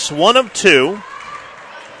Lamprecht makes 1 of 2.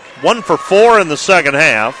 1 for 4 in the second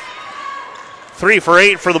half. 3 for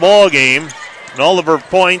 8 for the ball game. And all of her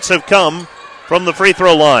points have come from the free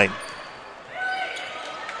throw line.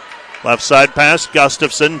 Left side pass,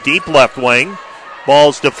 Gustafson, deep left wing.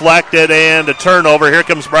 Ball's deflected and a turnover. Here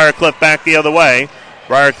comes Briar Cliff back the other way.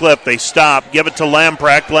 Briar Cliff, they stop, give it to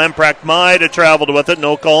Lamprecht. Lamprecht might have traveled with it,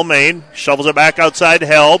 no call made. Shovels it back outside,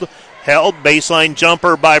 Held, baseline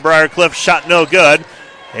jumper by Briar Cliff, shot no good.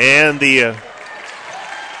 And the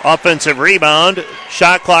offensive rebound,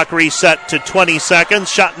 shot clock reset to 20 seconds,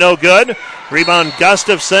 shot no good. Rebound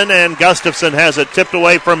Gustafson, and Gustafson has it tipped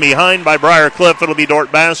away from behind by Briar Cliff. It'll be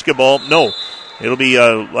Dordt basketball. No, it'll be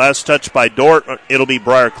last touch by Dordt. It'll be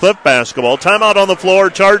Briar Cliff basketball. Timeout on the floor,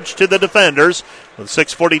 charge to the defenders. With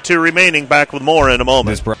 6:42 remaining, back with more in a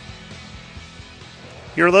moment.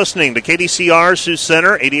 You're listening to KDCR Sioux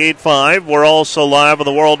Center 88.5. We're also live on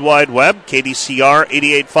the World Wide Web,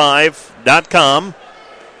 KDCR885.com.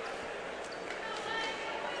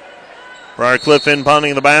 Briar Cliff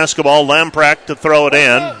inbounding the basketball. Lamprecht to throw it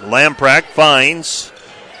in. Lamprecht finds.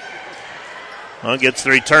 Gets the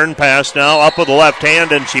return pass now up with the left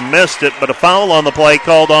hand, and she missed it, but a foul on the play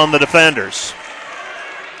called on the defenders.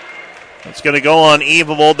 It's going to go on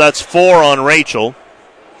Evavold. That's 4 on Rachel.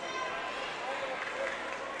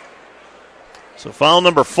 So foul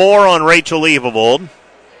number 4 on Rachel Evavold.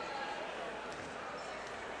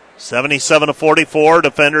 77-44,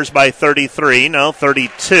 defenders by 33, now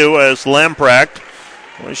 32 as Lamprecht.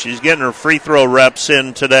 Well, she's getting her free throw reps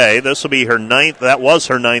in today. This will be her 9th. That was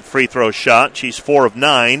her 9th free throw shot. She's 4 of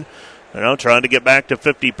 9. They're now trying to get back to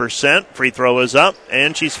 50%. Free throw is up,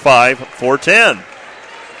 and she's 5 for 10.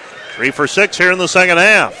 3 for 6 here in the second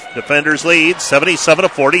half. Defenders lead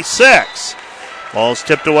 77-46. Ball's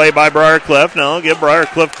tipped away by Briarcliff. Now I'll give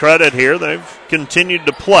Briarcliff credit here. They've continued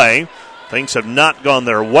to play. Things have not gone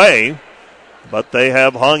their way, but they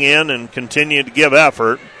have hung in and continued to give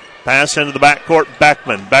effort. Pass into the backcourt,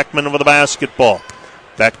 Beckman. Beckman with the basketball.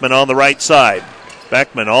 Beckman on the right side.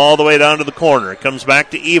 Beckman all the way down to the corner. Comes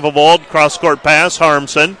back to Evavold. Cross-court pass,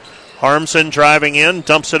 Harmson. Harmson driving in,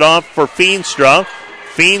 dumps it off for Feenstra.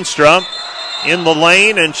 Feenstra in the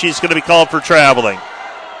lane, and she's going to be called for traveling.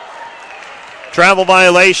 Travel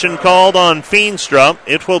violation called on Feenstra.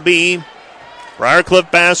 It will be Briarcliff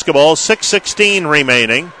basketball, 6:16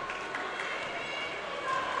 remaining.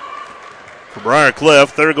 For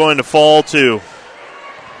Briarcliff, they're going to fall to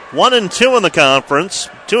 1-2 in the conference,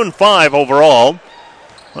 2-5 overall.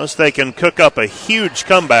 Unless they can cook up a huge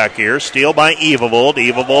comeback here. Steal by Evavold.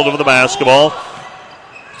 Evavold over the basketball.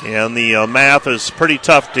 And the math is pretty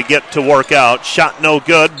tough to get to work out. Shot no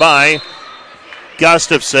good by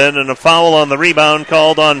Gustafson. And a foul on the rebound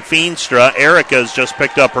called on Feenstra. Erica's just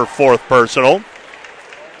picked up her 4th personal.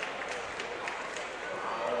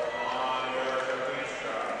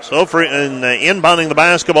 So for inbounding the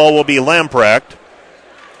basketball will be Lamprecht.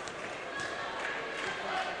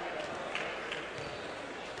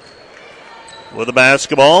 With the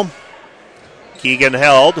basketball, Keegan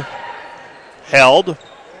held,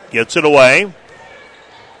 gets it away.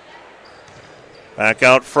 Back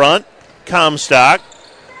out front, Comstock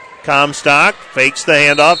fakes the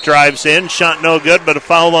handoff, drives in, shot no good, but a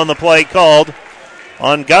foul on the play called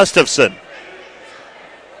on Gustafson.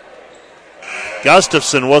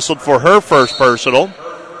 Gustafson whistled for her 1st personal.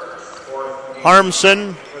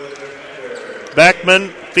 Harmson,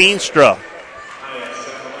 Beckman, Feenstra.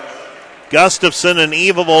 Gustafson and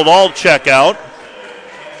Evavold all check out.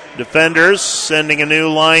 Defenders sending a new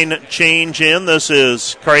line change in. This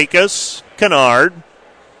is Krakis, Kennard,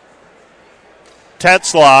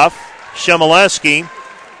 Tetzloff, Shemileski,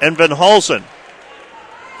 and Van Hulsen.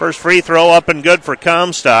 First free throw up and good for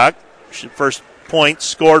Comstock. First point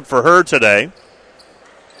scored for her today.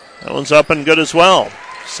 That one's up and good as well.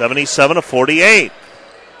 77-48.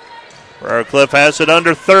 Briarcliff has it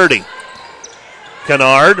under 30.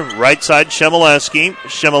 Kennard, right side, Shemileski,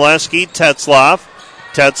 Tetzloff,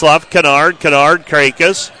 Kennard,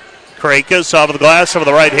 Krakis off of the glass over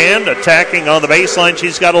the right hand, attacking on the baseline.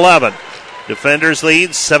 She's got 11. Defenders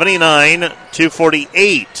lead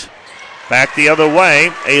 79-48. Back the other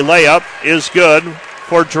way, a layup is good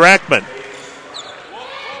for Drachman.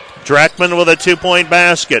 Drachman with a 2-point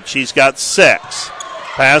basket. She's got 6.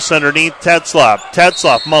 Pass underneath Tetzloff.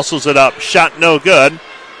 Tetzloff muscles it up. Shot no good.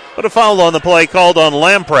 But a foul on the play called on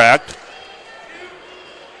Lamprecht.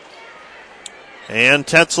 And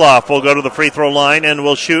Tetzloff will go to the free throw line and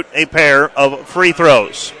will shoot a pair of free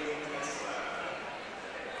throws.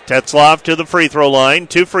 Tetzloff to the free throw line.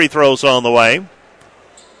 2 free throws on the way.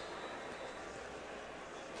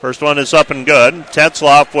 First one is up and good.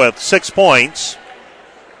 Tetzloff with 6 points.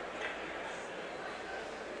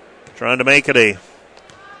 Trying to make it a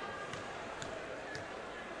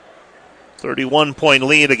 31-point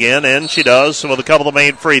lead again, and she does with a couple of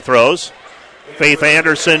made free throws. Faith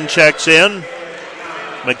Anderson checks in.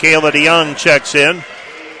 Michaela DeYoung checks in.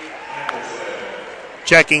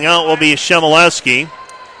 Checking out will be Shemileski.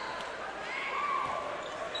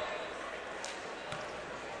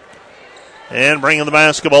 And bringing the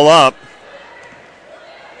basketball up,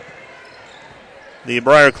 the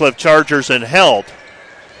Briarcliff Chargers in held.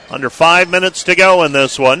 Under 5 minutes to go in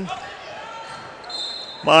this one.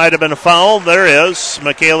 Might have been a foul. There is.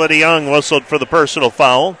 Michaela DeYoung whistled for the personal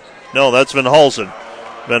foul. No, that's Van Hulsen.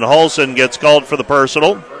 Van Hulsen gets called for the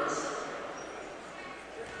personal.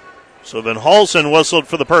 So Van Hulsen whistled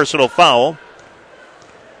for the personal foul.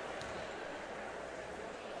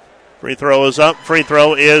 Free throw is up. Free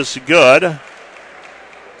throw is good.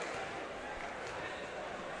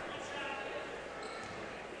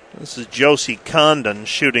 This is Josie Condon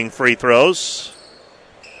shooting free throws.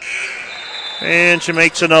 And she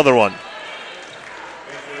makes another one.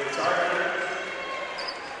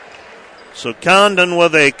 So Condon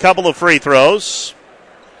with a couple of free throws.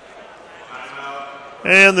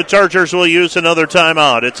 And the Chargers will use another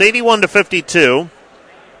timeout. It's 81-52.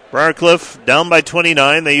 Briarcliff down by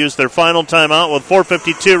 29. They use their final timeout with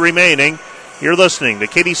 4:52 remaining. You're listening to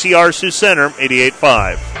KDCR Sioux Center,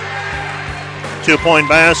 88.5. 2-point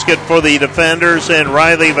basket for the defenders and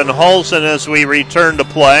Riley Van Hulsen as we return to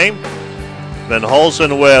play. Van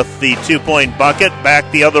Hulsen with the 2-point bucket.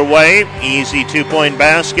 Back the other way. Easy 2-point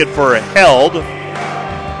basket for Held.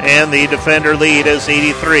 and the defender lead is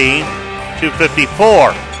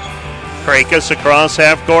 83-54. Krakis across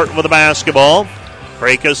half court with the basketball.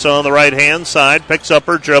 Krakis on the right-hand side picks up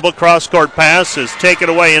her dribble. Cross-court pass is taken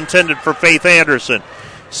away, intended for Faith Anderson.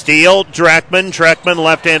 Steal, Dreckman. Dreckman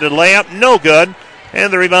left-handed layup, no good.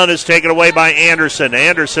 And the rebound is taken away by Anderson.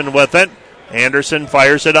 Anderson with it. Anderson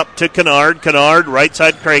fires it up to Kennard. Kennard, right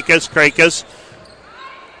side Krakis. Krakis.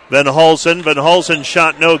 Van Hulsen. Van Hulsen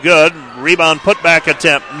shot no good. Rebound putback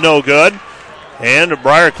attempt, no good. And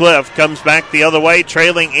Briarcliff comes back the other way,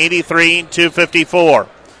 trailing 83-54.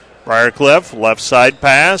 Briarcliff, left side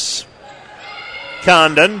pass.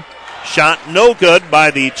 Condon. Shot no good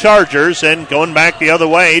by the Chargers, and going back the other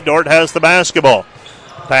way, Dordt has the basketball.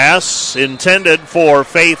 Pass intended for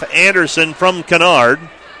Faith Anderson from Kennard.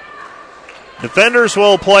 Defenders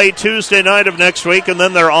will play Tuesday night of next week, and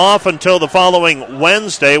then they're off until the following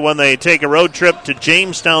Wednesday when they take a road trip to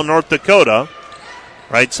Jamestown, North Dakota.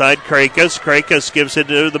 Right side, Krakis. Krakis gives it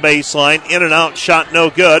to the baseline. In and out, shot no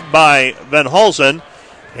good by Van Hulsen.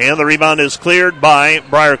 And the rebound is cleared by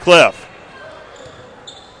Briarcliff.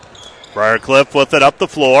 Briarcliff with it up the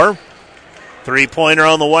floor. Three-pointer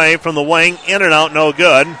on the way from the wing. In and out, no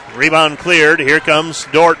good. Rebound cleared. Here comes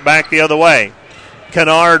Dordt back the other way.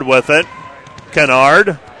 Kennard with it.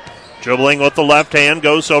 Kennard dribbling with the left hand.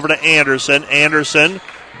 Goes over to Anderson. Anderson.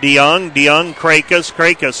 DeYoung. DeYoung. Krakis.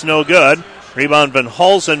 Krakis, no good. Rebound Van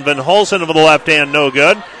Hulsen. Van Hulsen with the left hand, no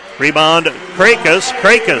good. Rebound Krakis.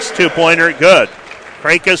 Krakis, two-pointer, good.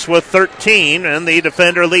 Krakis with 13, and the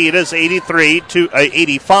defender lead is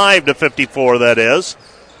 85-54, that is.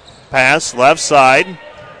 Pass left side.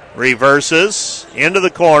 Reverses into the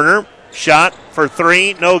corner. Shot for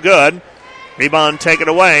three, no good. Rebound taken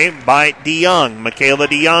away by DeYoung. Michaela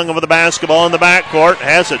DeYoung over the basketball in the backcourt.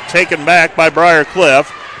 Has it taken back by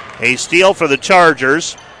Briarcliff. A steal for the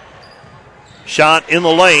Chargers. Shot in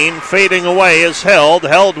the lane, fading away, is held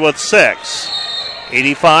with 6.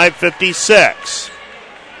 85-56.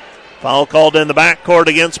 Foul called in the backcourt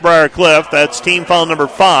against Briarcliff. That's team foul number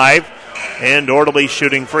 5. And Dordt will be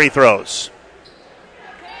shooting free throws.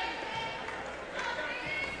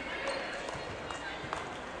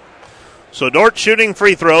 So Dordt shooting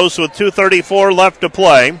free throws with 2:34 left to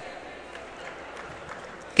play.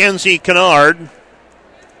 Kenzie Kennard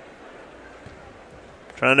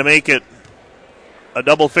trying to make it a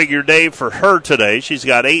double-figure day for her today. She's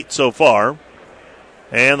got 8 so far.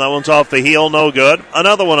 And that one's off the heel, no good.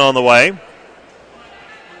 Another one on the way.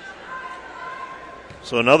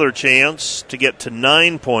 So another chance to get to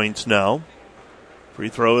 9 points now. Free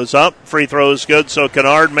throw is up. Free throw is good, so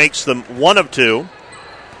Kennard makes them 1 of 2.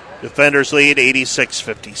 Defenders lead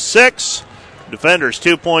 86-56. Defenders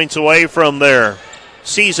 2 points away from their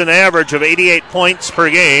season average of 88 points per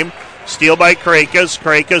game. Steal by Krakis.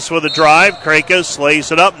 Krakis with a drive. Krakis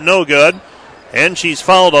lays it up, no good. And she's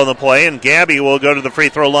fouled on the play, and Gabby will go to the free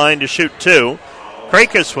throw line to shoot 2.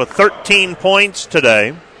 Krakis with 13 points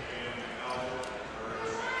today.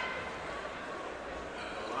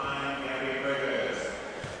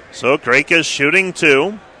 So Krakis shooting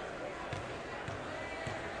 2.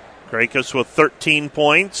 Krakis with 13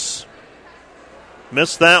 points.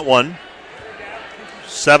 Missed that one.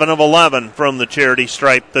 7 of 11 from the charity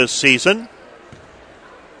stripe this season.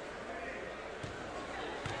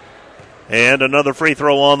 And another free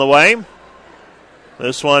throw on the way.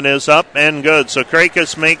 This one is up and good. So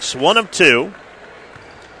Krakis makes 1 of 2.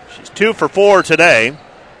 She's 2 for 4 today.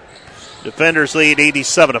 Defenders lead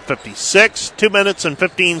 87-56. 2 minutes and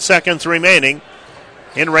 15 seconds remaining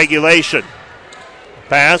in regulation.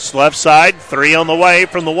 Pass left side. 3 on the way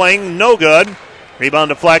from the wing. No good. Rebound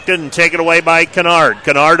deflected and taken away by Kennard.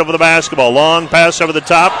 Kennard over the basketball. Long pass over the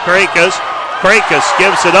top. Krakis. Krakis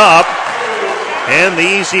gives it up. And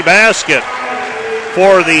the easy basket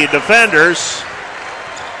for the defenders.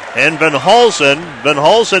 And Van Hulsen. Van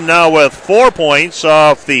Hulsen now with 4 points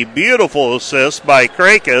off the beautiful assist by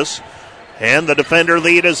Krakis. And the defender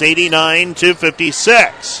lead is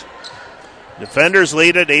 89-56. Defenders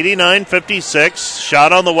lead at 89-56.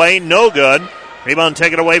 Shot on the way, no good. Rebound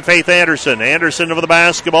taken away, Faith Anderson. Anderson over the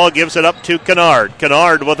basketball, gives it up to Kennard.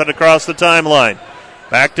 Kennard with it across the timeline.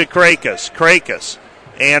 Back to Krakis. Krakis.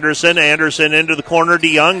 Anderson into the corner.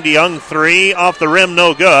 DeYoung. DeYoung 3 off the rim,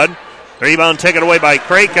 no good. Rebound taken away by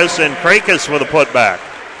Krakis, and Krakis with a putback.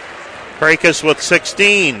 Krakis with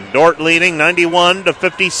 16. Dordt leading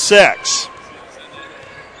 91-56.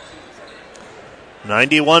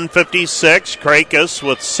 91-56. Krakis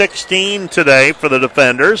with 16 today for the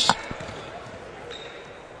defenders.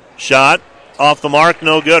 Shot off the mark,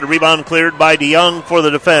 no good. Rebound cleared by DeYoung for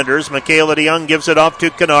the defenders. Michaela DeYoung gives it off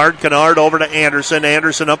to Kennard. Kennard over to Anderson.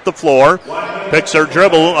 Anderson up the floor. Picks her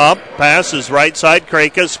dribble up. Passes right side.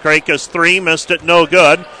 Krakus. Krakus three. Missed it, no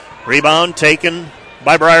good. Rebound taken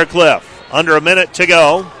by Briarcliff. Under a minute to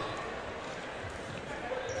go.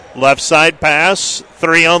 Left side pass.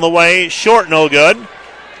 Three on the way. Short, no good.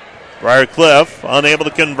 Briarcliff unable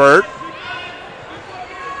to convert.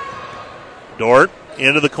 Dort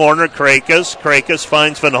into the corner. Krakus. Krakus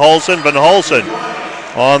finds Van Hulsen. Van Hulsen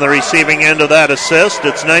on the receiving end of that assist.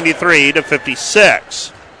 It's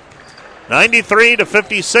 93-56.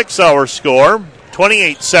 93-56 our score.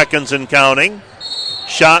 28 seconds and counting.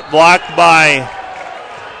 Shot blocked by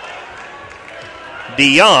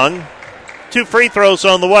DeYoung. 2 free throws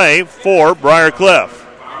on the way for Briarcliff.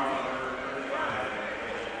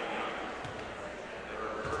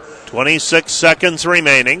 26 seconds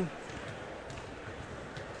remaining.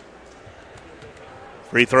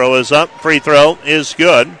 Free throw is up. Free throw is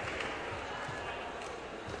good.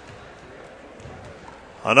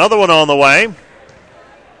 Another one on the way.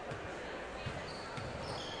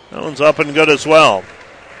 That one's up and good as well.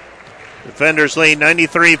 Defenders lead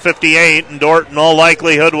 93-58, and Dort in all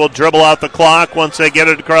likelihood will dribble out the clock once they get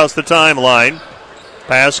it across the timeline.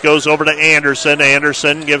 Pass goes over to Anderson.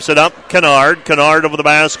 Anderson gives it up. Kennard. Kennard over the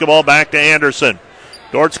basketball. Back to Anderson.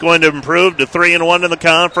 Dort's going to improve to 3-1 in the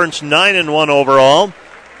conference, 9-1 overall.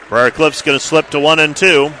 Briarcliff's going to slip to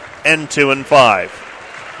 1-2 and 2-5.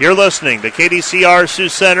 You're listening to KDCR Sioux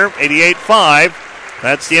Center 88.5.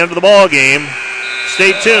 That's the end of the ball game.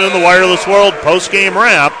 Stay tuned. The Wireless World post-game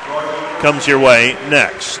wrap comes your way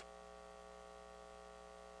next.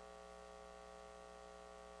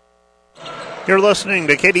 You're listening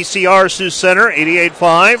to KDCR Sioux Center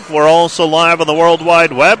 88.5. We're also live on the World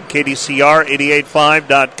Wide Web,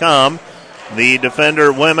 KDCR885.com. The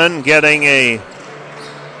Defender women getting a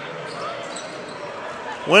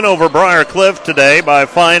win over Briarcliff today by a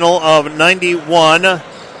final of 93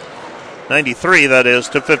 that is,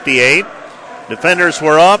 to 58. Defenders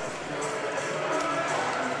were up.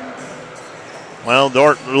 Well,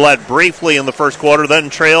 Dort led briefly in the first quarter,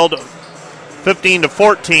 then trailed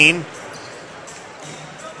 15-14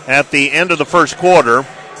 at the end of the first quarter.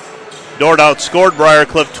 Dort outscored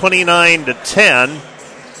Briarcliff 29-10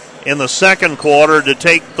 in the second quarter to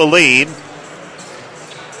take the lead.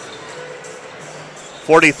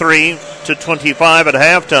 43-25 at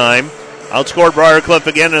halftime. Outscored Briarcliff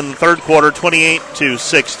again in the third quarter,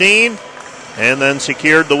 28-16, and then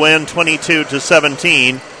secured the win,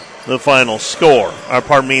 22-17. The final score.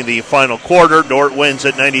 The final quarter. Dort wins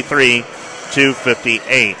at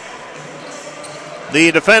 93-58.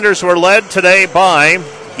 The Defenders were led today by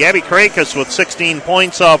Gabby Krakus with 16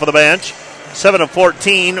 points off of the bench, 7 of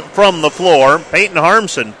 14 from the floor. Peyton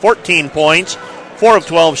Harmson, 14 points, 4 of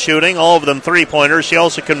 12 shooting, all of them three-pointers. She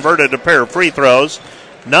also converted a pair of free throws.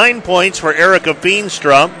 9 points for Erica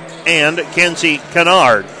Feenstra and Kenzie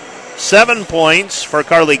Kennard. 7 points for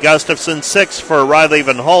Carly Gustafson, 6 for Riley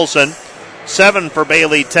Van Hulsen, 7 for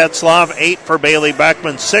Bailey Tetzloff, 8 for Bailey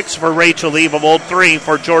Beckman, 6 for Rachel Levevold, 3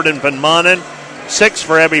 for Jordan Van Manen, 6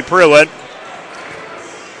 for Abby Pruitt.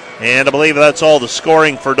 And I believe that's all the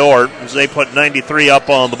scoring for Dort as they put 93 up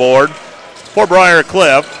on the board. For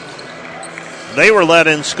Briarcliff, they were led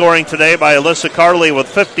in scoring today by Alyssa Carley with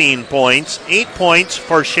 15 points, 8 points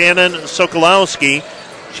for Shannon Sokolowski.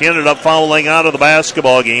 She ended up fouling out of the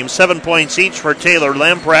basketball game. 7 points each for Taylor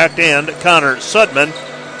Lamprecht and Connor Sudman.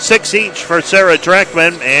 6 each for Sarah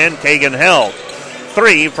Dreckman and Kagan Held.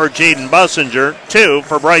 3 for Jaden Bussinger. 2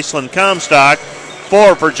 for Bryceland Comstock.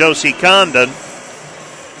 4 for Josie Condon.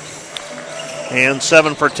 And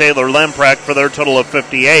 7 for Taylor Lamprecht for their total of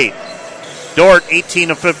 58. Dort,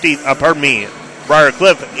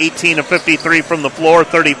 Briarcliff, 18 of 53 from the floor,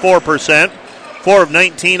 34%. 4 of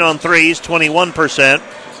 19 on threes, 21%.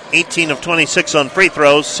 18 of 26 on free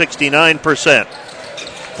throws, 69%.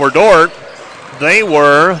 For Dort, they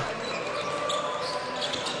were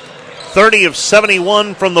 30 of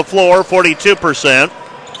 71 from the floor, 42%.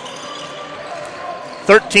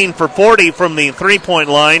 13 for 40 from the three-point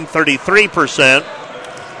line, 33%.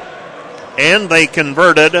 And they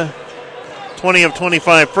converted 20 of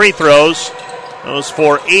 25 free throws, those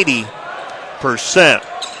for 80%.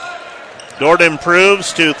 Dort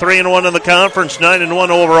improves to 3-1 in the conference, 9-1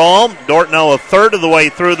 overall. Dort now a third of the way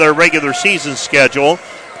through their regular season schedule.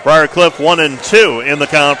 Briarcliff 1-2 in the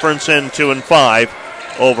conference and 2-5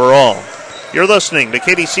 overall. You're listening to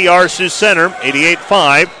KDCR Sioux Center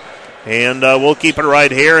 88.5, and we'll keep it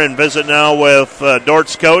right here and visit now with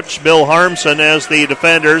Dort's coach Bill Harmson as the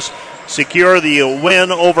Defenders secure the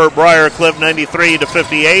win over Briarcliff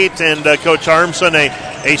 93-58. And Coach Harmson,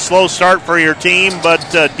 a slow start for your team, but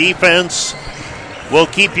defense will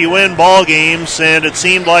keep you in ball games. And it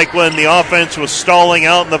seemed like when the offense was stalling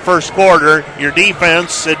out in the first quarter, your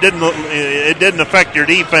defense, it didn't affect your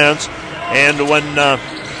defense. And when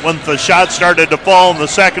the shots started to fall in the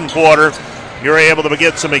second quarter, you were able to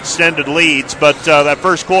get some extended leads. But that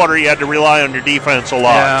first quarter, you had to rely on your defense a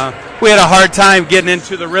lot. Yeah, we had a hard time getting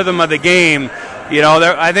into the rhythm of the game.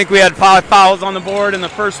 I think we had 5 fouls on the board in the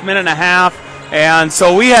first minute and a half. And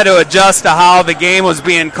so we had to adjust to how the game was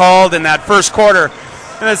being called in that first quarter.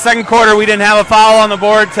 In the second quarter, we didn't have a foul on the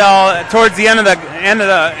board till towards the end of the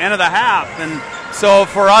half. And so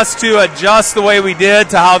for us to adjust the way we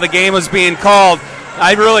did to how the game was being called,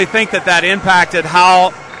 I really think that impacted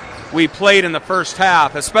how we played in the first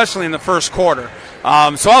half, especially in the first quarter.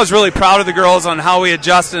 So I was really proud of the girls on how we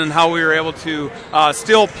adjusted and how we were able to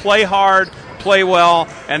still play hard, play well,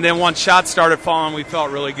 and then once shots started falling, we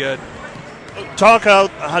felt really good. Talk to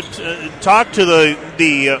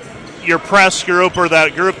your press group, or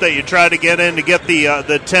that group that you try to get in to get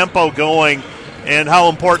the tempo going, and how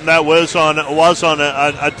important that was on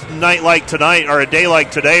a night like tonight, or a day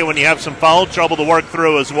like today, when you have some foul trouble to work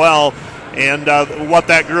through as well, and what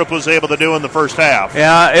that group was able to do in the first half.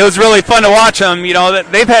 Yeah, it was really fun to watch them.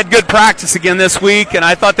 They've had good practice again this week, and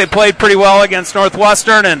I thought they played pretty well against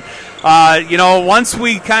Northwestern. And once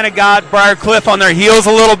we kind of got Briarcliff on their heels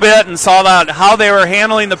a little bit and saw how they were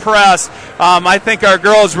handling the press, I think our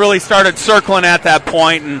girls really started circling at that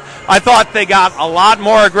point, and I thought they got a lot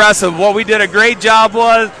more aggressive. What we did a great job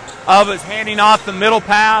of is handing off the middle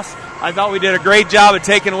pass. I thought we did a great job of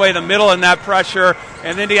taking away the middle and that pressure.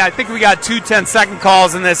 And then I think we got 2 10-second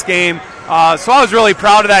calls in this game. So I was really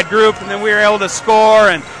proud of that group, and then we were able to score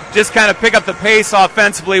and just kind of pick up the pace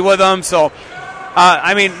offensively with them. So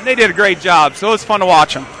they did a great job, so it was fun to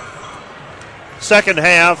watch them. Second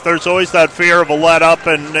half, there's always that fear of a let-up,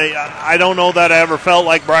 and I don't know that I ever felt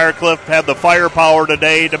like Briarcliff had the firepower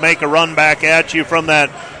today to make a run back at you from that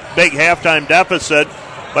big halftime deficit.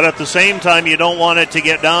 But at the same time, you don't want it to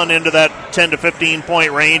get down into that 10 to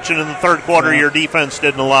 15-point range, and in the third quarter, your defense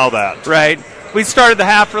didn't allow that. Right. We started the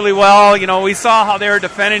half really well. We saw how they were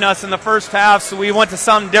defending us in the first half, so we went to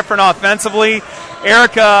something different offensively.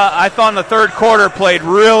 Erica, I thought in the third quarter, played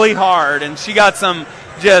really hard, and she got some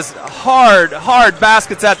just hard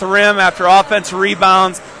baskets at the rim after offensive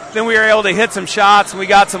rebounds. Then we were able to hit some shots, and we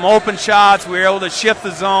got some open shots. We were able to shift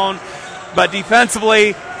the zone. But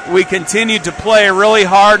defensively, we continued to play really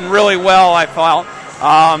hard and really well, I felt.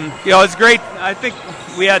 It's great. I think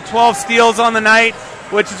we had 12 steals on the night,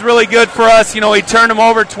 which is really good for us. We turned them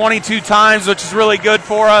over 22 times, which is really good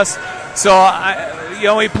for us. So,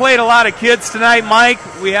 we played a lot of kids tonight, Mike.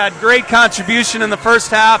 We had great contribution in the first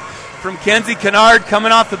half from Kenzie Kennard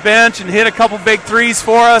coming off the bench and hit a couple big threes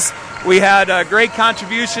for us. We had a great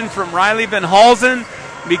contribution from Riley Van Halsen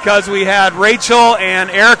because we had Rachel and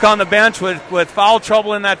Eric on the bench with foul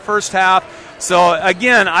trouble in that first half. So,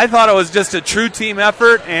 again, I thought it was just a true team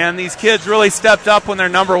effort, and these kids really stepped up when their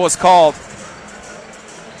number was called.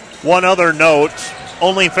 One other note,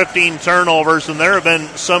 only 15 turnovers, and there have been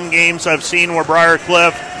some games I've seen where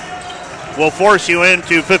Briarcliff will force you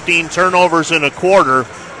into 15 turnovers in a quarter.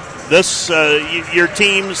 Your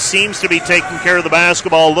team seems to be taking care of the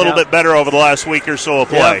basketball a little bit better over the last week or so of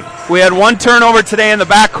play. Yeah. We had one turnover today in the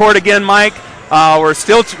backcourt again, Mike. We're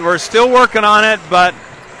still working on it, but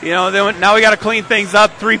now we got to clean things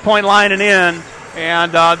up, 3-point line and in,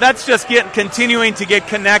 and that's just continuing to get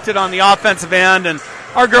connected on the offensive end, and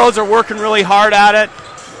our girls are working really hard at it.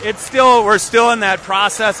 We're still in that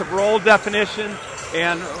process of role definition,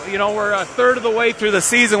 and we're a third of the way through the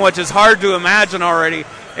season, which is hard to imagine already.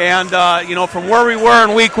 And from where we were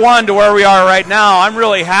in week 1 to where we are right now, I'm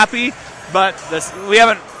really happy, but we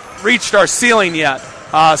haven't reached our ceiling yet.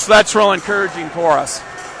 So that's real encouraging for us.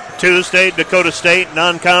 Tuesday, Dakota State,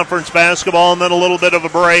 non-conference basketball, and then a little bit of a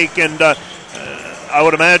break. And I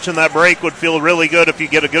would imagine that break would feel really good if you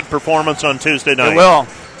get a good performance on Tuesday night. It will.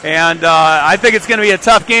 And I think it's going to be a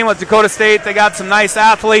tough game with Dakota State. They got some nice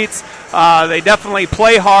athletes. They definitely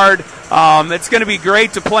play hard. It's going to be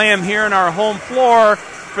great to play them here in our home floor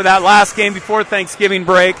for that last game before Thanksgiving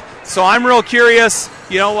break. So I'm real curious.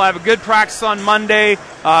 We'll have a good practice on Monday,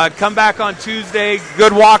 come back on Tuesday,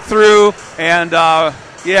 good walkthrough, and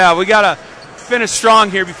we got to finish strong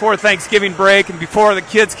here before Thanksgiving break and before the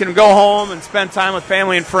kids can go home and spend time with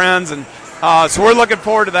family and friends. And so we're looking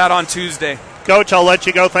forward to that on Tuesday. Coach, I'll let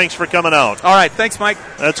you go. Thanks for coming out. All right. Thanks, Mike.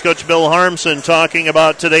 That's Coach Bill Harmson talking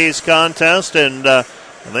about today's contest, and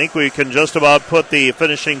I think we can just about put the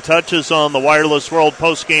finishing touches on the Wireless World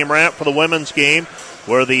post-game wrap for the women's game,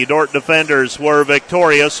 where the Dordt defenders were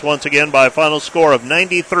victorious once again by a final score of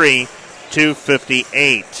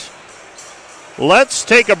 93-58. Let's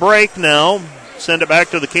take a break now. Send it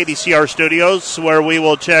back to the KDCR studios, where we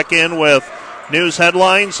will check in with news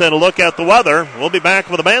headlines and a look at the weather. We'll be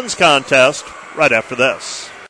back with the men's contest right after this.